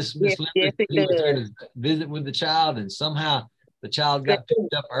 don't you, Miss Yes, Lindbergh? yes, it He was there does. to visit with the child, and somehow the child got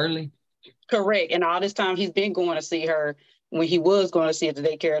picked up early. Correct. And all this time he's been going to see her. When he was going to see her at the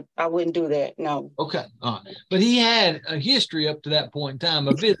daycare, I wouldn't do that. No. Okay. All right. But he had a history up to that point in time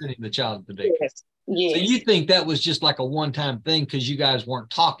of visiting the child at the daycare. Yes. Yes. So you think that was just like a one-time thing because you guys weren't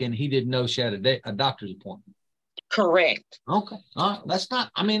talking. He didn't know she had a doctor's appointment. Correct. Okay. All right. That's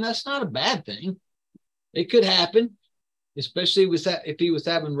not a bad thing. It could happen, especially if he was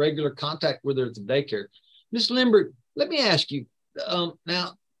having regular contact with her at the daycare. Ms. Lindbergh, let me ask you,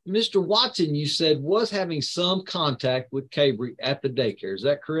 now, Mr. Watson, you said, was having some contact with Cabri at the daycare. Is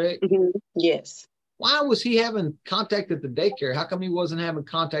that correct? Mm-hmm. Yes. Why was he having contact at the daycare? How come he wasn't having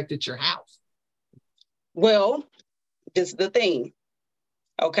contact at your house? Well, this is the thing.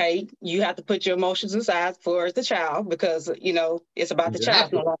 Okay, you have to put your emotions aside for the child because, it's about the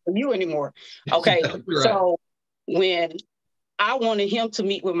child, not for you anymore. Okay, exactly right. So when I wanted him to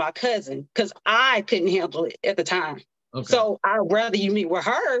meet with my cousin because I couldn't handle it at the time. Okay. So I'd rather you meet with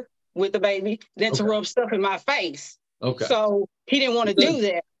her with the baby than to rub stuff in my face. Okay. So he didn't want to do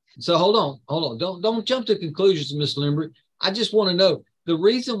that. So hold on. Don't jump to conclusions, Ms. Lindbergh. I just want to know the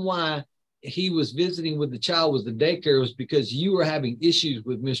reason why he was visiting with the child was the daycare was because you were having issues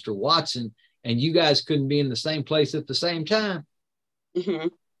with Mr. Watson and you guys couldn't be in the same place at the same time. Mm-hmm.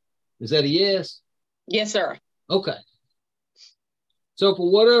 Is that a yes? Yes, sir. Okay. So for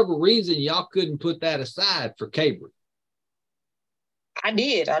whatever reason, y'all couldn't put that aside for Cabri. I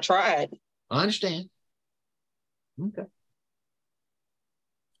did. I tried. I understand. Okay.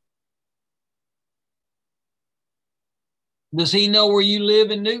 Does he know where you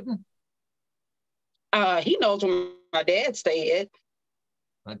live in Newton? He knows where my dad stayed.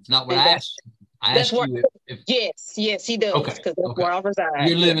 That's not what I asked you. I asked you if yes, he does. Okay. Because that's where I reside.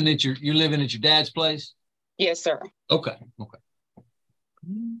 You're living at your dad's place? Yes, sir. Okay.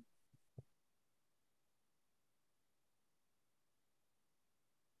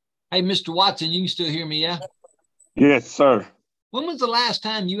 Hey, Mr. Watson, you can still hear me, yeah? Yes, sir. When was the last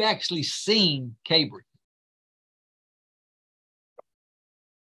time you actually seen Cabri?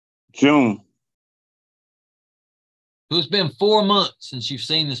 June. So it's been 4 months since you've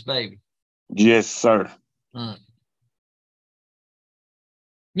seen this baby. Yes, sir.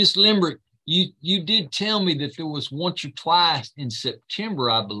 Miss Lindbergh, you did tell me that there was once or twice in September,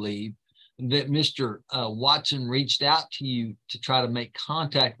 I believe, that Mr. Watson reached out to you to try to make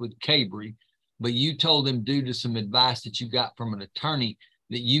contact with Cabri, but you told him due to some advice that you got from an attorney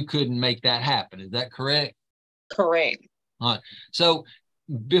that you couldn't make that happen. Is that correct? Correct. All right. So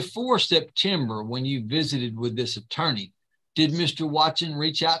before September, when you visited with this attorney, did Mr. Watson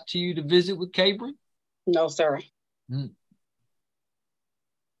reach out to you to visit with Cabri? No, sir.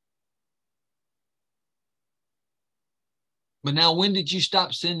 But now, when did you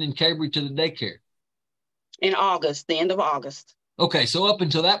stop sending Cabri to the daycare? In August, the end of August. Okay, so up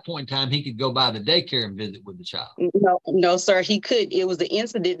until that point in time, he could go by the daycare and visit with the child. No, sir, he could. It was the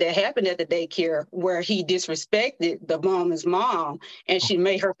incident that happened at the daycare where he disrespected the mom's mom and she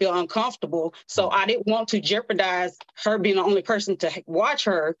made her feel uncomfortable. So I didn't want to jeopardize her being the only person to watch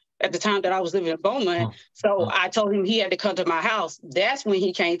her at the time that I was living in Beaumont. So I told him he had to come to my house. That's when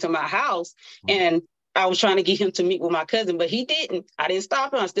he came to my house and I was trying to get him to meet with my cousin, but he didn't. I didn't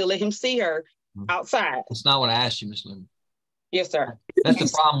stop him. I still let him see her outside. That's not what I asked you, Ms. Lindbergh. Yes, sir. That's the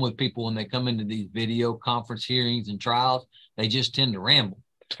problem with people when they come into these video conference hearings and trials. They just tend to ramble.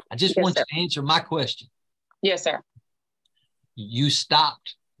 I just want you to answer my question. Yes, sir. You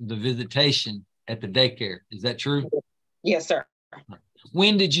stopped the visitation at the daycare. Is that true? Yes, sir.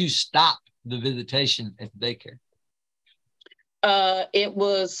 When did you stop the visitation at the daycare? It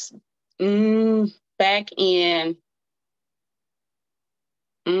was back in,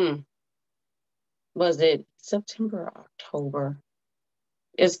 was it September or October?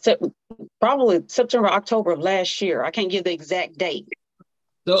 It's probably September, October of last year. I can't give the exact date.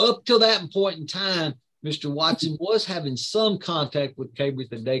 So up till that point in time, Mr. Watson was having some contact with Cabri at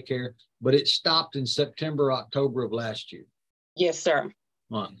the daycare, but it stopped in September, October of last year. Yes, sir.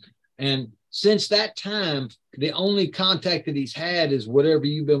 And since that time, the only contact that he's had is whatever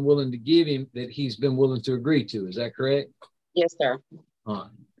you've been willing to give him that he's been willing to agree to. Is that correct? Yes, sir.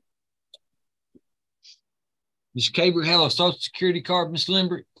 Does Cabri have a Social Security card, Ms.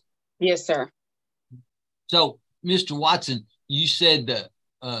 Limbrick? Yes, sir. So, Mr. Watson, you said that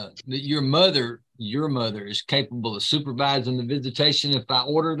your mother is capable of supervising the visitation if I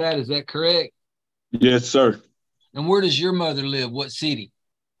order that. Is that correct? Yes, sir. And where does your mother live? What city?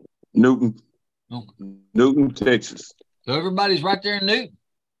 Newton. Okay. Newton, Texas. So everybody's right there in Newton.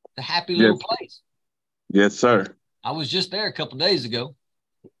 It's a happy little place. Yes, sir. I was just there a couple of days ago.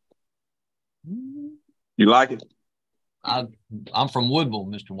 You like it? I'm from Woodville,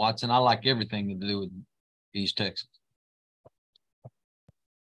 Mr. Watson. I like everything to do with East Texas.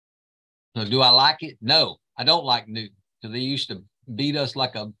 So do I like it? No, I don't like Newton because they used to beat us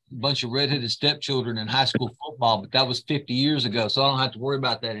like a bunch of redheaded stepchildren in high school football, but that was 50 years ago, so I don't have to worry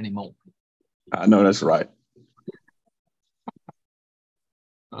about that anymore. I know that's right.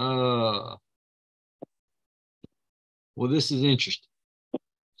 Well, this is interesting.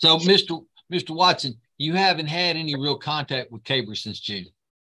 So, Mr. Watson, you haven't had any real contact with Cabri since June?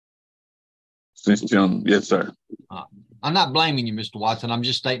 Since June, yes, sir. I'm not blaming you, Mr. Watson. I'm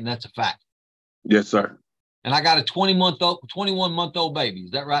just stating that's a fact. Yes, sir. And I got a 21-month-old baby.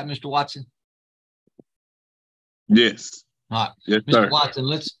 Is that right, Mr. Watson? Yes. All right. Yes, Mr. sir. Watson,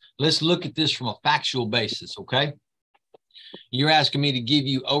 let's look at this from a factual basis, okay? You're asking me to give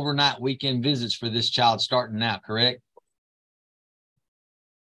you overnight weekend visits for this child starting now, correct?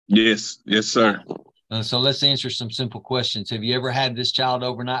 Yes. Yes, sir. So let's answer some simple questions. Have you ever had this child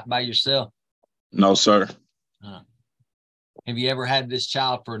overnight by yourself? No, sir. Have you ever had this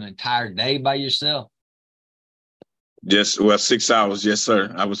child for an entire day by yourself? Yes, well, 6 hours. Yes,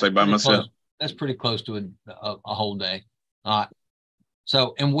 sir. I would say by myself. That's pretty close to a whole day. All right.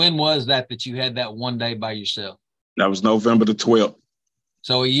 So, and when was that you had that one day by yourself? That was November the 12th.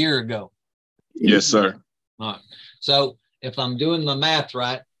 So a year ago. Yes, sir. All right. So if I'm doing the math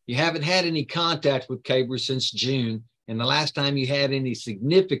right, you haven't had any contact with Cabri since June, and the last time you had any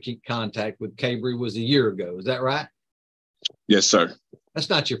significant contact with Cabri was a year ago. Is that right? Yes, sir. That's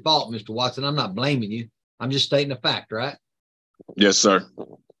not your fault, Mr. Watson. I'm not blaming you. I'm just stating a fact, right? Yes, sir.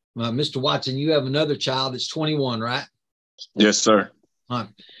 Mr. Watson, you have another child that's 21, right? Yes, sir. All right.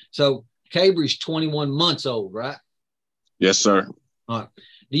 So Cabri's 21 months old, right? Yes, sir. All right.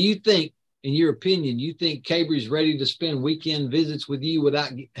 Do you think, in your opinion, you think Cabri's ready to spend weekend visits with you without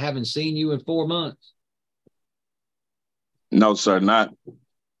having seen you in 4 months? No, sir, not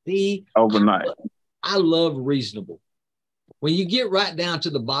overnight. I love reasonable. When you get right down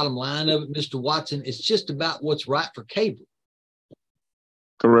to the bottom line of it, Mr. Watson, it's just about what's right for Cabri.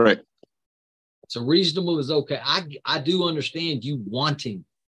 Correct. So reasonable is okay. I do understand you wanting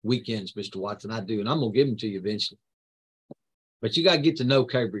weekends, Mr. Watson. I do, and I'm going to give them to you eventually. But you got to get to know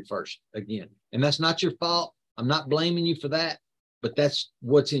Cabri first, again. And that's not your fault. I'm not blaming you for that, but that's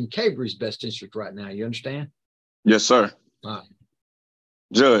what's in Cabri's best interest right now. You understand? Yes, sir. All right.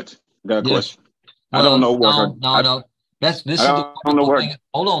 Judge, got a question. Well, I don't know what No. This is the wonderful thing.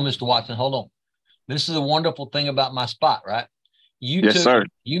 Hold on, Mr. Watson. Hold on. This is a wonderful thing about my spot, right? Yes, sir.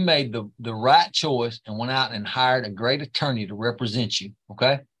 You made the right choice and went out and hired a great attorney to represent you.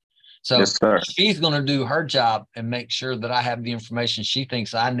 Okay. So yes, sir. She's going to do her job and make sure that I have the information she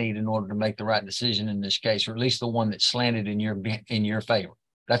thinks I need in order to make the right decision in this case, or at least the one that's slanted in your favor.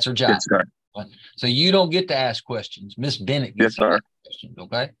 That's her job. Yes, sir. So you don't get to ask questions. Miss Bennett gets to ask questions.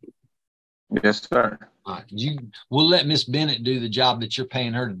 Okay. Yes, sir. All right. We'll let Miss Bennett do the job that you're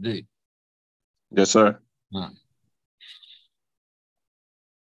paying her to do. Yes, sir. All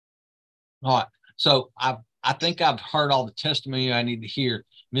right. So I think I've heard all the testimony I need to hear.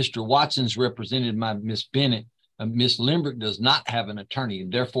 Mr. Watson's represented by Miss Bennett. Miss Limbrick does not have an attorney.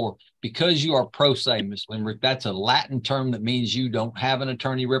 And therefore, because you are pro se, Miss Limbrick, that's a Latin term that means you don't have an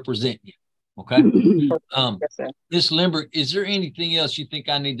attorney represent you. Okay. Yes, sir. Miss Limbrick, is there anything else you think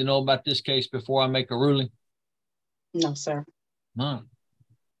I need to know about this case before I make a ruling? No, sir. No.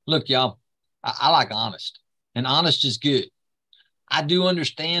 Look, y'all, I like honest, and honest is good. I do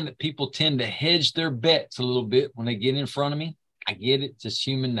understand that people tend to hedge their bets a little bit when they get in front of me. I get it. It's just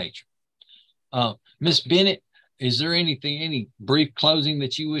human nature. Miss Bennett, is there any brief closing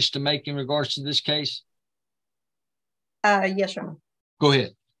that you wish to make in regards to this case? Yes, Your Honor. Go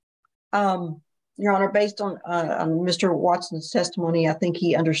ahead. Your Honor, based on Mr. Watson's testimony, I think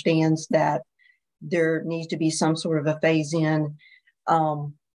he understands that there needs to be some sort of a phase in.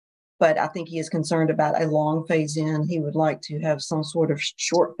 But I think he is concerned about a long phase in. He would like to have some sort of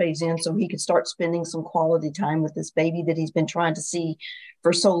short phase in so he could start spending some quality time with this baby that he's been trying to see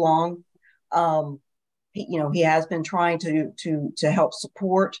for so long. He has been trying to help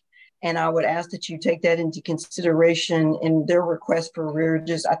support. And I would ask that you take that into consideration in their request for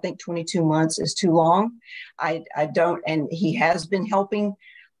arrearages. I think 22 months is too long. I don't, and he has been helping.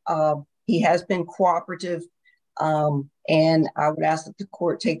 He has been cooperative. And I would ask that the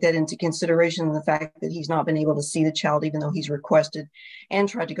court take that into consideration, the fact that he's not been able to see the child, even though he's requested and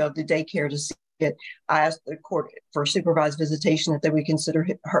tried to go to daycare to see it. I asked the court for supervised visitation, that they would consider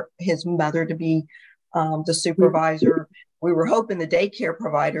his mother to be the supervisor. We were hoping the daycare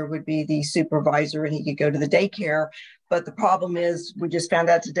provider would be the supervisor and he could go to the daycare. But the problem is, we just found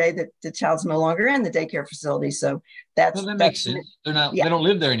out today that the child's no longer in the daycare facility. So that makes sense. They're not, yeah. They don't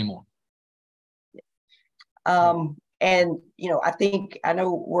live there anymore. And, I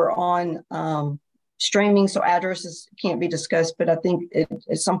know we're on streaming, so addresses can't be discussed, but I think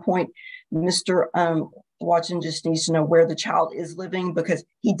at some point, Mr. Watson just needs to know where the child is living, because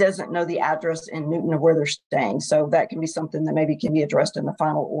he doesn't know the address in Newton of where they're staying. So that can be something that maybe can be addressed in the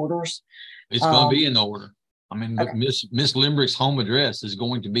final orders. It's going to be in the order. I mean, okay. Miss Limbrick's home address is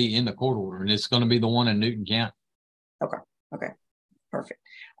going to be in the court order, and it's going to be the one in Newton County. Okay, perfect.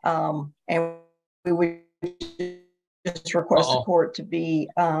 And we would just request the court to be,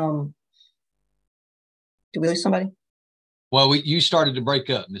 did we lose somebody? Well, you started to break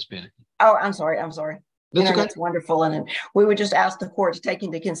up, Miss Bennett. Oh, I'm sorry. That's Internet's okay. Wonderful. And we would just ask the court to take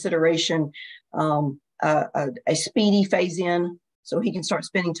into consideration a speedy phase in so he can start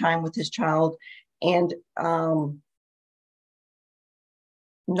spending time with his child, and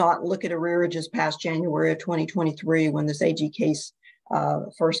not look at arrearages past January of 2023 when this AG case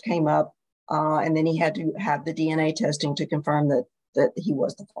first came up. And then he had to have the DNA testing to confirm that he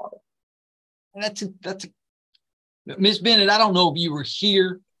was the father. That's Miss Bennett, I don't know if you were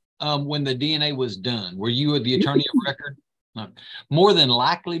here when the DNA was done. Were you the attorney of record? No. More than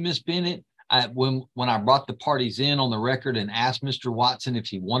likely, Miss Bennett, when I brought the parties in on the record and asked Mr. Watson if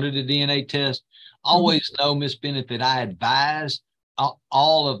he wanted a DNA test, always know, Miss Bennett, that I advised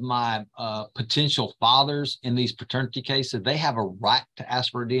all of my potential fathers in these paternity cases, they have a right to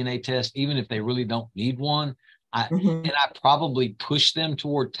ask for a DNA test, even if they really don't need one. And I probably push them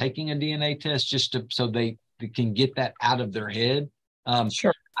toward taking a DNA test just so they can get that out of their head.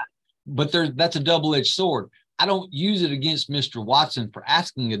 Sure. But that's a double-edged sword. I don't use it against Mr. Watson for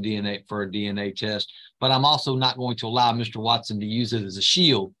asking a DNA test, but I'm also not going to allow Mr. Watson to use it as a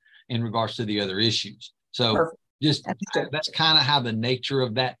shield in regards to the other issues. So perfect. That's kind of how the nature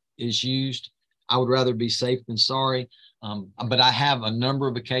of that is used. I would rather be safe than sorry. But I have a number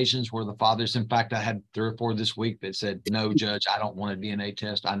of occasions where the fathers, in fact, I had 3 or 4 this week that said, no, Judge, I don't want a DNA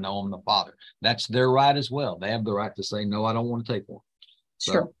test. I know I'm the father. That's their right as well. They have the right to say, no, I don't want to take one.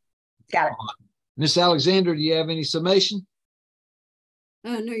 Sure. Got it. Miss Alexander, do you have any summation?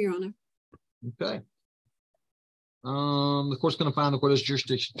 No, Your Honor. Okay. The court's going to find the court has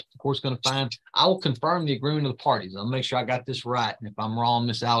jurisdiction. The court's going to find. I will confirm the agreement of the parties. I'll make sure I got this right. And if I'm wrong,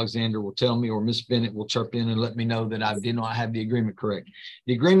 Miss Alexander will tell me, or Miss Bennett will chirp in and let me know that I did not have the agreement correct.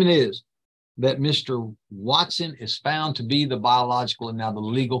 The agreement is that Mr. Watson is found to be the biological and now the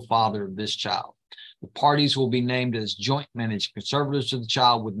legal father of this child. The parties will be named as joint managed conservators of the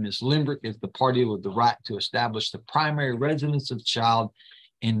child, with Miss Limbrick as the party with the right to establish the primary residence of the child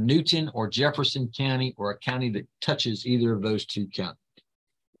in Newton or Jefferson County, or a county that touches either of those 2 counties.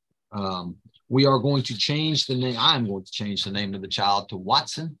 We are going to change the name. I'm going to change the name of the child to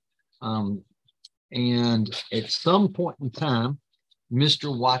Watson. And at some point in time,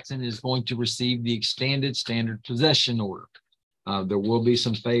 Mr. Watson is going to receive the extended standard possession order. There will be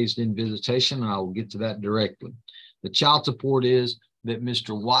some phased in visitation, and I will get to that directly. The child support is that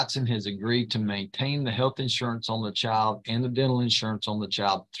Mr. Watson has agreed to maintain the health insurance on the child and the dental insurance on the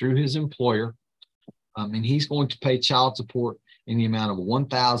child through his employer. And he's going to pay child support in the amount of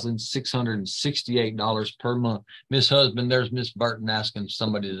 $1,668 per month. Miss Husband, there's Miss Burton asking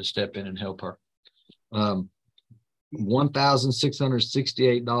somebody to step in and help her.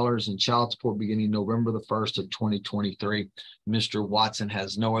 $1,668 in child support beginning November the 1st of 2023. Mr. Watson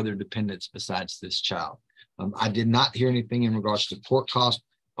has no other dependents besides this child. I did not hear anything in regards to court costs,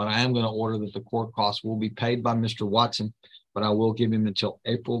 but I am going to order that the court costs will be paid by Mr. Watson, but I will give him until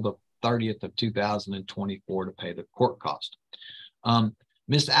April the 30th of 2024 to pay the court cost.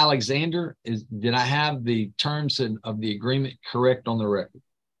 Ms. Alexander, did I have the terms of the agreement correct on the record?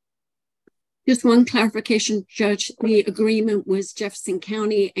 Just one clarification, Judge. The agreement was Jefferson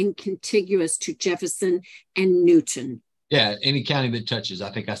County and contiguous to Jefferson and Newton. Yeah, any county that touches.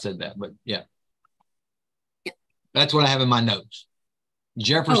 I think I said that, but yeah. That's what I have in my notes.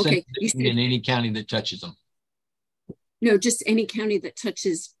 Jefferson and any county that touches them. No, just any county that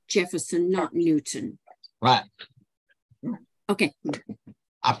touches Jefferson, not Newton. Right. Okay.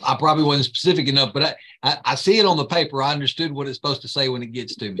 I probably wasn't specific enough, but I see it on the paper. I understood what it's supposed to say when it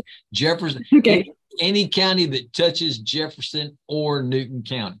gets to me. Jefferson, okay. Any county that touches Jefferson or Newton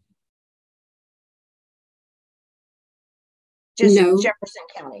County. Just Jefferson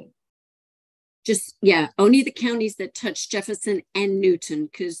County. Just, yeah, only the counties that touch Jefferson and Newton,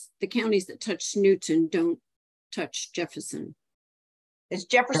 because the counties that touch Newton don't touch Jefferson. It's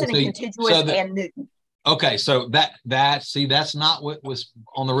Jefferson and contiguous and Newton. Okay, so that's not what was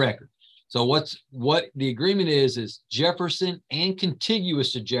on the record. So what the agreement is Jefferson and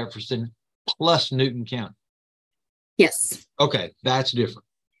contiguous to Jefferson plus Newton County. Yes. Okay, that's different.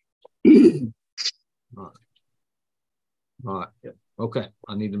 All right. Yeah. Okay,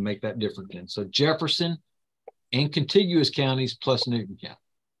 I need to make that different then. So Jefferson and contiguous counties plus Newton County.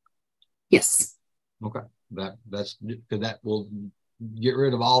 Yes. Okay, that's because that will get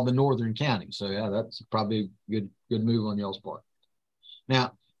rid of all the northern counties. So yeah, that's probably a good move on y'all's part.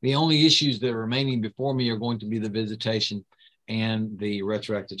 Now, the only issues that are remaining before me are going to be the visitation and the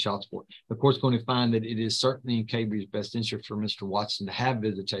retroactive child support. The court's going to find that it is certainly in Cabri's best interest for Mr. Watson to have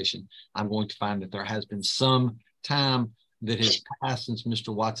visitation. I'm going to find that there has been some time that has passed since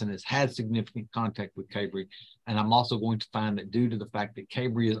Mr. Watson has had significant contact with Cabri. And I'm also going to find that due to the fact that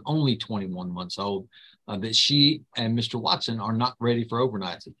Cabri is only 21 months old, that she and Mr. Watson are not ready for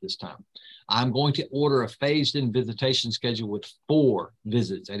overnights at this time. I'm going to order a phased-in visitation schedule with 4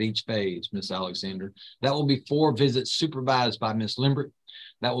 visits at each phase, Ms. Alexander. That will be 4 visits supervised by Ms. Limbrick.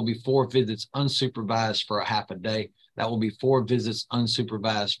 That will be 4 visits unsupervised for a half a day. That will be 4 visits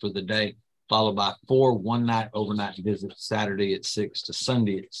unsupervised for the day, followed by 4 one-night overnight visits, Saturday at 6 to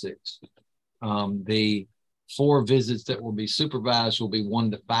Sunday at 6. The 4 visits that will be supervised will be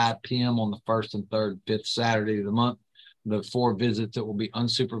 1 to 5 p.m. on the 1st and 3rd and 5th Saturday of the month. The 4 visits that will be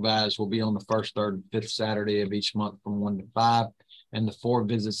unsupervised will be on the 1st, 3rd, and 5th Saturday of each month from 1 to 5. And the 4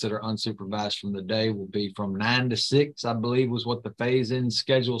 visits that are unsupervised from the day will be from 9 to 6, I believe was what the phase-in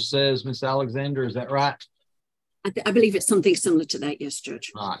schedule says, Ms. Alexander. Is that right? I believe it's something similar to that, yes,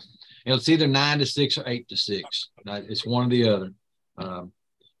 Judge. All right. It's either 9 to 6 or 8 to 6. It's one or the other.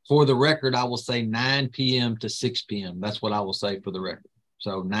 For the record, I will say 9 p.m. to 6 p.m. That's what I will say for the record.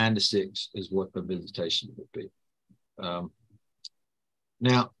 So 9 to 6 is what the visitation would be.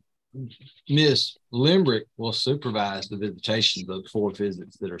 Now, Ms. Limbrick will supervise the visitation of the 4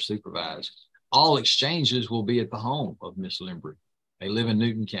 visits that are supervised. All exchanges will be at the home of Ms. Limbrick. They live in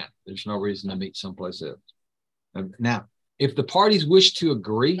Newton County. There's no reason to meet someplace else. Now, if the parties wish to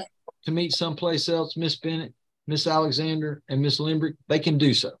agree to meet someplace else, Ms. Bennett, Ms. Alexander, and Ms. Limbrick, they can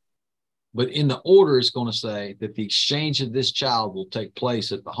do so. But in the order, it's going to say that the exchange of this child will take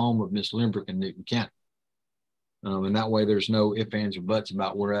place at the home of Ms. Limbrick in Newton County. And that way there's no ifs, ands, or buts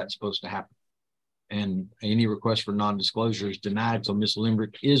about where that's supposed to happen. And any request for non-disclosure is denied. So Ms.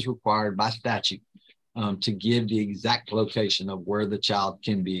 Limbrick is required by statute to give the exact location of where the child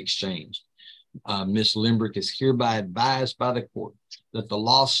can be exchanged. Ms. Limbrick is hereby advised by the court that the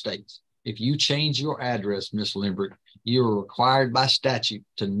law states if you change your address, Ms. Limbrick, you are required by statute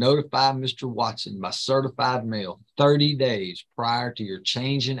to notify Mr. Watson by certified mail 30 days prior to your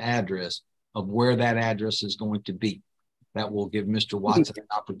change in address of where that address is going to be. That will give Mr. Watson an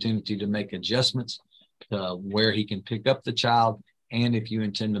opportunity to make adjustments to where he can pick up the child. And if you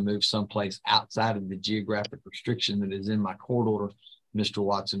intend to move someplace outside of the geographic restriction that is in my court order, Mr.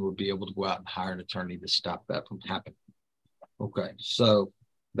 Watson would be able to go out and hire an attorney to stop that from happening. Okay, so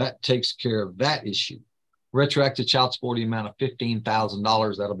that takes care of that issue. Retroactive child support, the amount of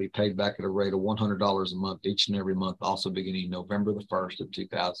 $15,000, that'll be paid back at a rate of $100 a month each and every month, also beginning November the 1st of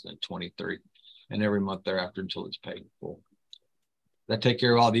 2023, and every month thereafter until it's paid in full. That take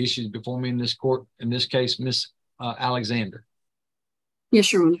care of all the issues before me in this court. In this case, Ms. Alexander.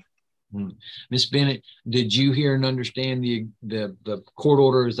 Yes, Your Honor. Ms. Bennett, did you hear and understand the court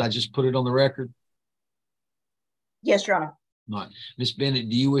order as I just put it on the record? Yes, Your Honor. All right. Ms. Bennett,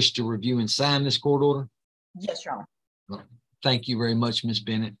 do you wish to review and sign this court order? Yes, Your Honor. Right. Thank you very much, Ms.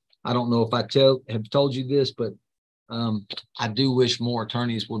 Bennett. I don't know if I have told you this, but I do wish more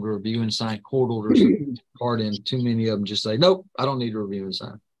attorneys would review and sign court orders. Pardon, too many of them just say, nope, I don't need to review and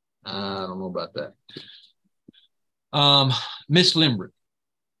sign. I don't know about that. Ms. Limbrick,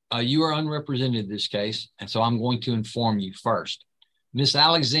 you are unrepresented in this case, and so I'm going to inform you first. Ms.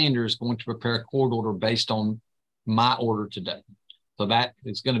 Alexander is going to prepare a court order based on my order today. So that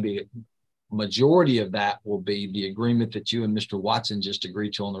is going to be majority of that will be the agreement that you and Mr. Watson just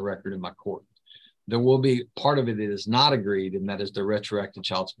agreed to on the record in my court. There will be part of it that is not agreed, and that is the retroactive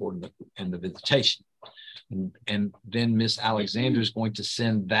child support and the visitation. And then Miss Alexander is going to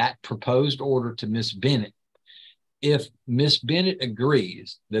send that proposed order to Miss Bennett. If Miss Bennett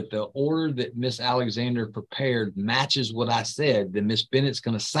agrees that the order that Miss Alexander prepared matches what I said, then Miss Bennett's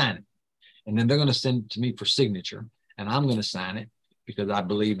going to sign it. And then they're going to send it to me for signature, and I'm going to sign it, because I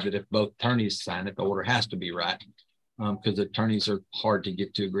believe that if both attorneys sign it, the order has to be right, because attorneys are hard to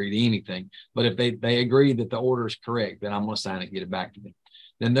get to agree to anything. But if they agree that the order is correct, then I'm going to sign it and get it back to them.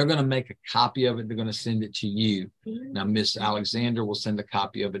 Then they're going to make a copy of it. They're going to send it to you. Now, Miss Alexander will send a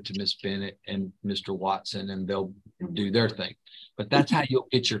copy of it to Miss Bennett and Mr. Watson, and they'll do their thing. But that's how you'll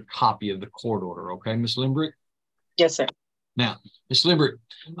get your copy of the court order. Okay, Miss Limbrick? Yes, sir. Now, Miss Limbrick,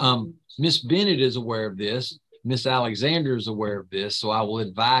 Miss Bennett is aware of this. Miss Alexander is aware of this, so I will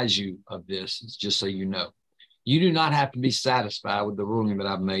advise you of this, just so you know. You do not have to be satisfied with the ruling that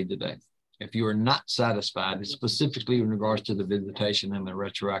I've made today. If you are not satisfied, specifically in regards to the visitation and the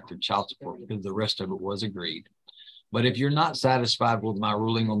retroactive child support, because the rest of it was agreed. But if you're not satisfied with my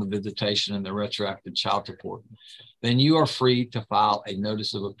ruling on the visitation and the retroactive child support, then you are free to file a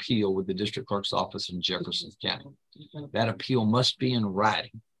notice of appeal with the district clerk's office in Jefferson County. That appeal must be in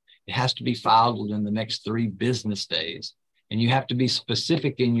writing. It has to be filed within the next 3 business days. And you have to be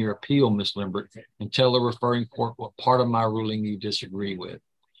specific in your appeal, Ms. Limbrick, and tell the referring court what part of my ruling you disagree with.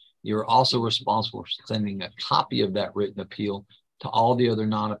 You're also responsible for sending a copy of that written appeal to all the other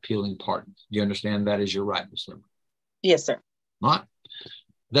non-appealing parties. Do you understand that is your right, Ms. Limbrick? Yes, sir. All right. Does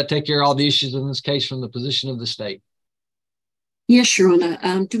that take care of all the issues in this case from the position of the state? Yes, Your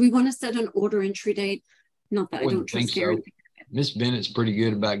Honor. Do we want to set an order entry date? Not that I don't trust Karen. Miss Bennett's pretty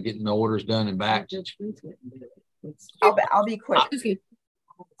good about getting the orders done and back. I'll be quick.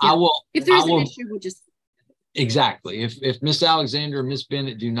 I will. If there's an issue, we'll just. Exactly. If Miss Alexander and Miss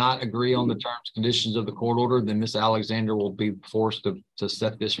Bennett do not agree on the terms and conditions of the court order, then Miss Alexander will be forced to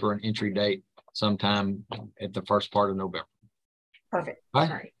set this for an entry date sometime at the first part of November. Perfect. Right?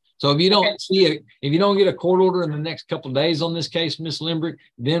 All right. So if you don't see it, if you don't get a court order in the next couple of days on this case, Miss Limbrick,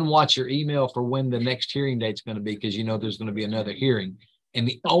 then watch your email for when the next hearing date's going to be, because you know there's going to be another hearing. And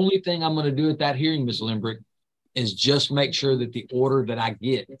the only thing I'm going to do at that hearing, Miss Limbrick, is just make sure that the order that I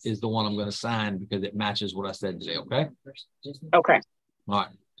get is the one I'm going to sign, because it matches what I said today. Okay. Okay. All right.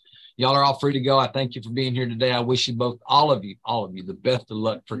 Y'all are all free to go. I thank you for being here today. I wish you both, all of you, the best of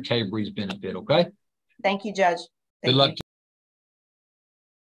luck for Cabri's benefit. Okay. Thank you, Judge. Good luck.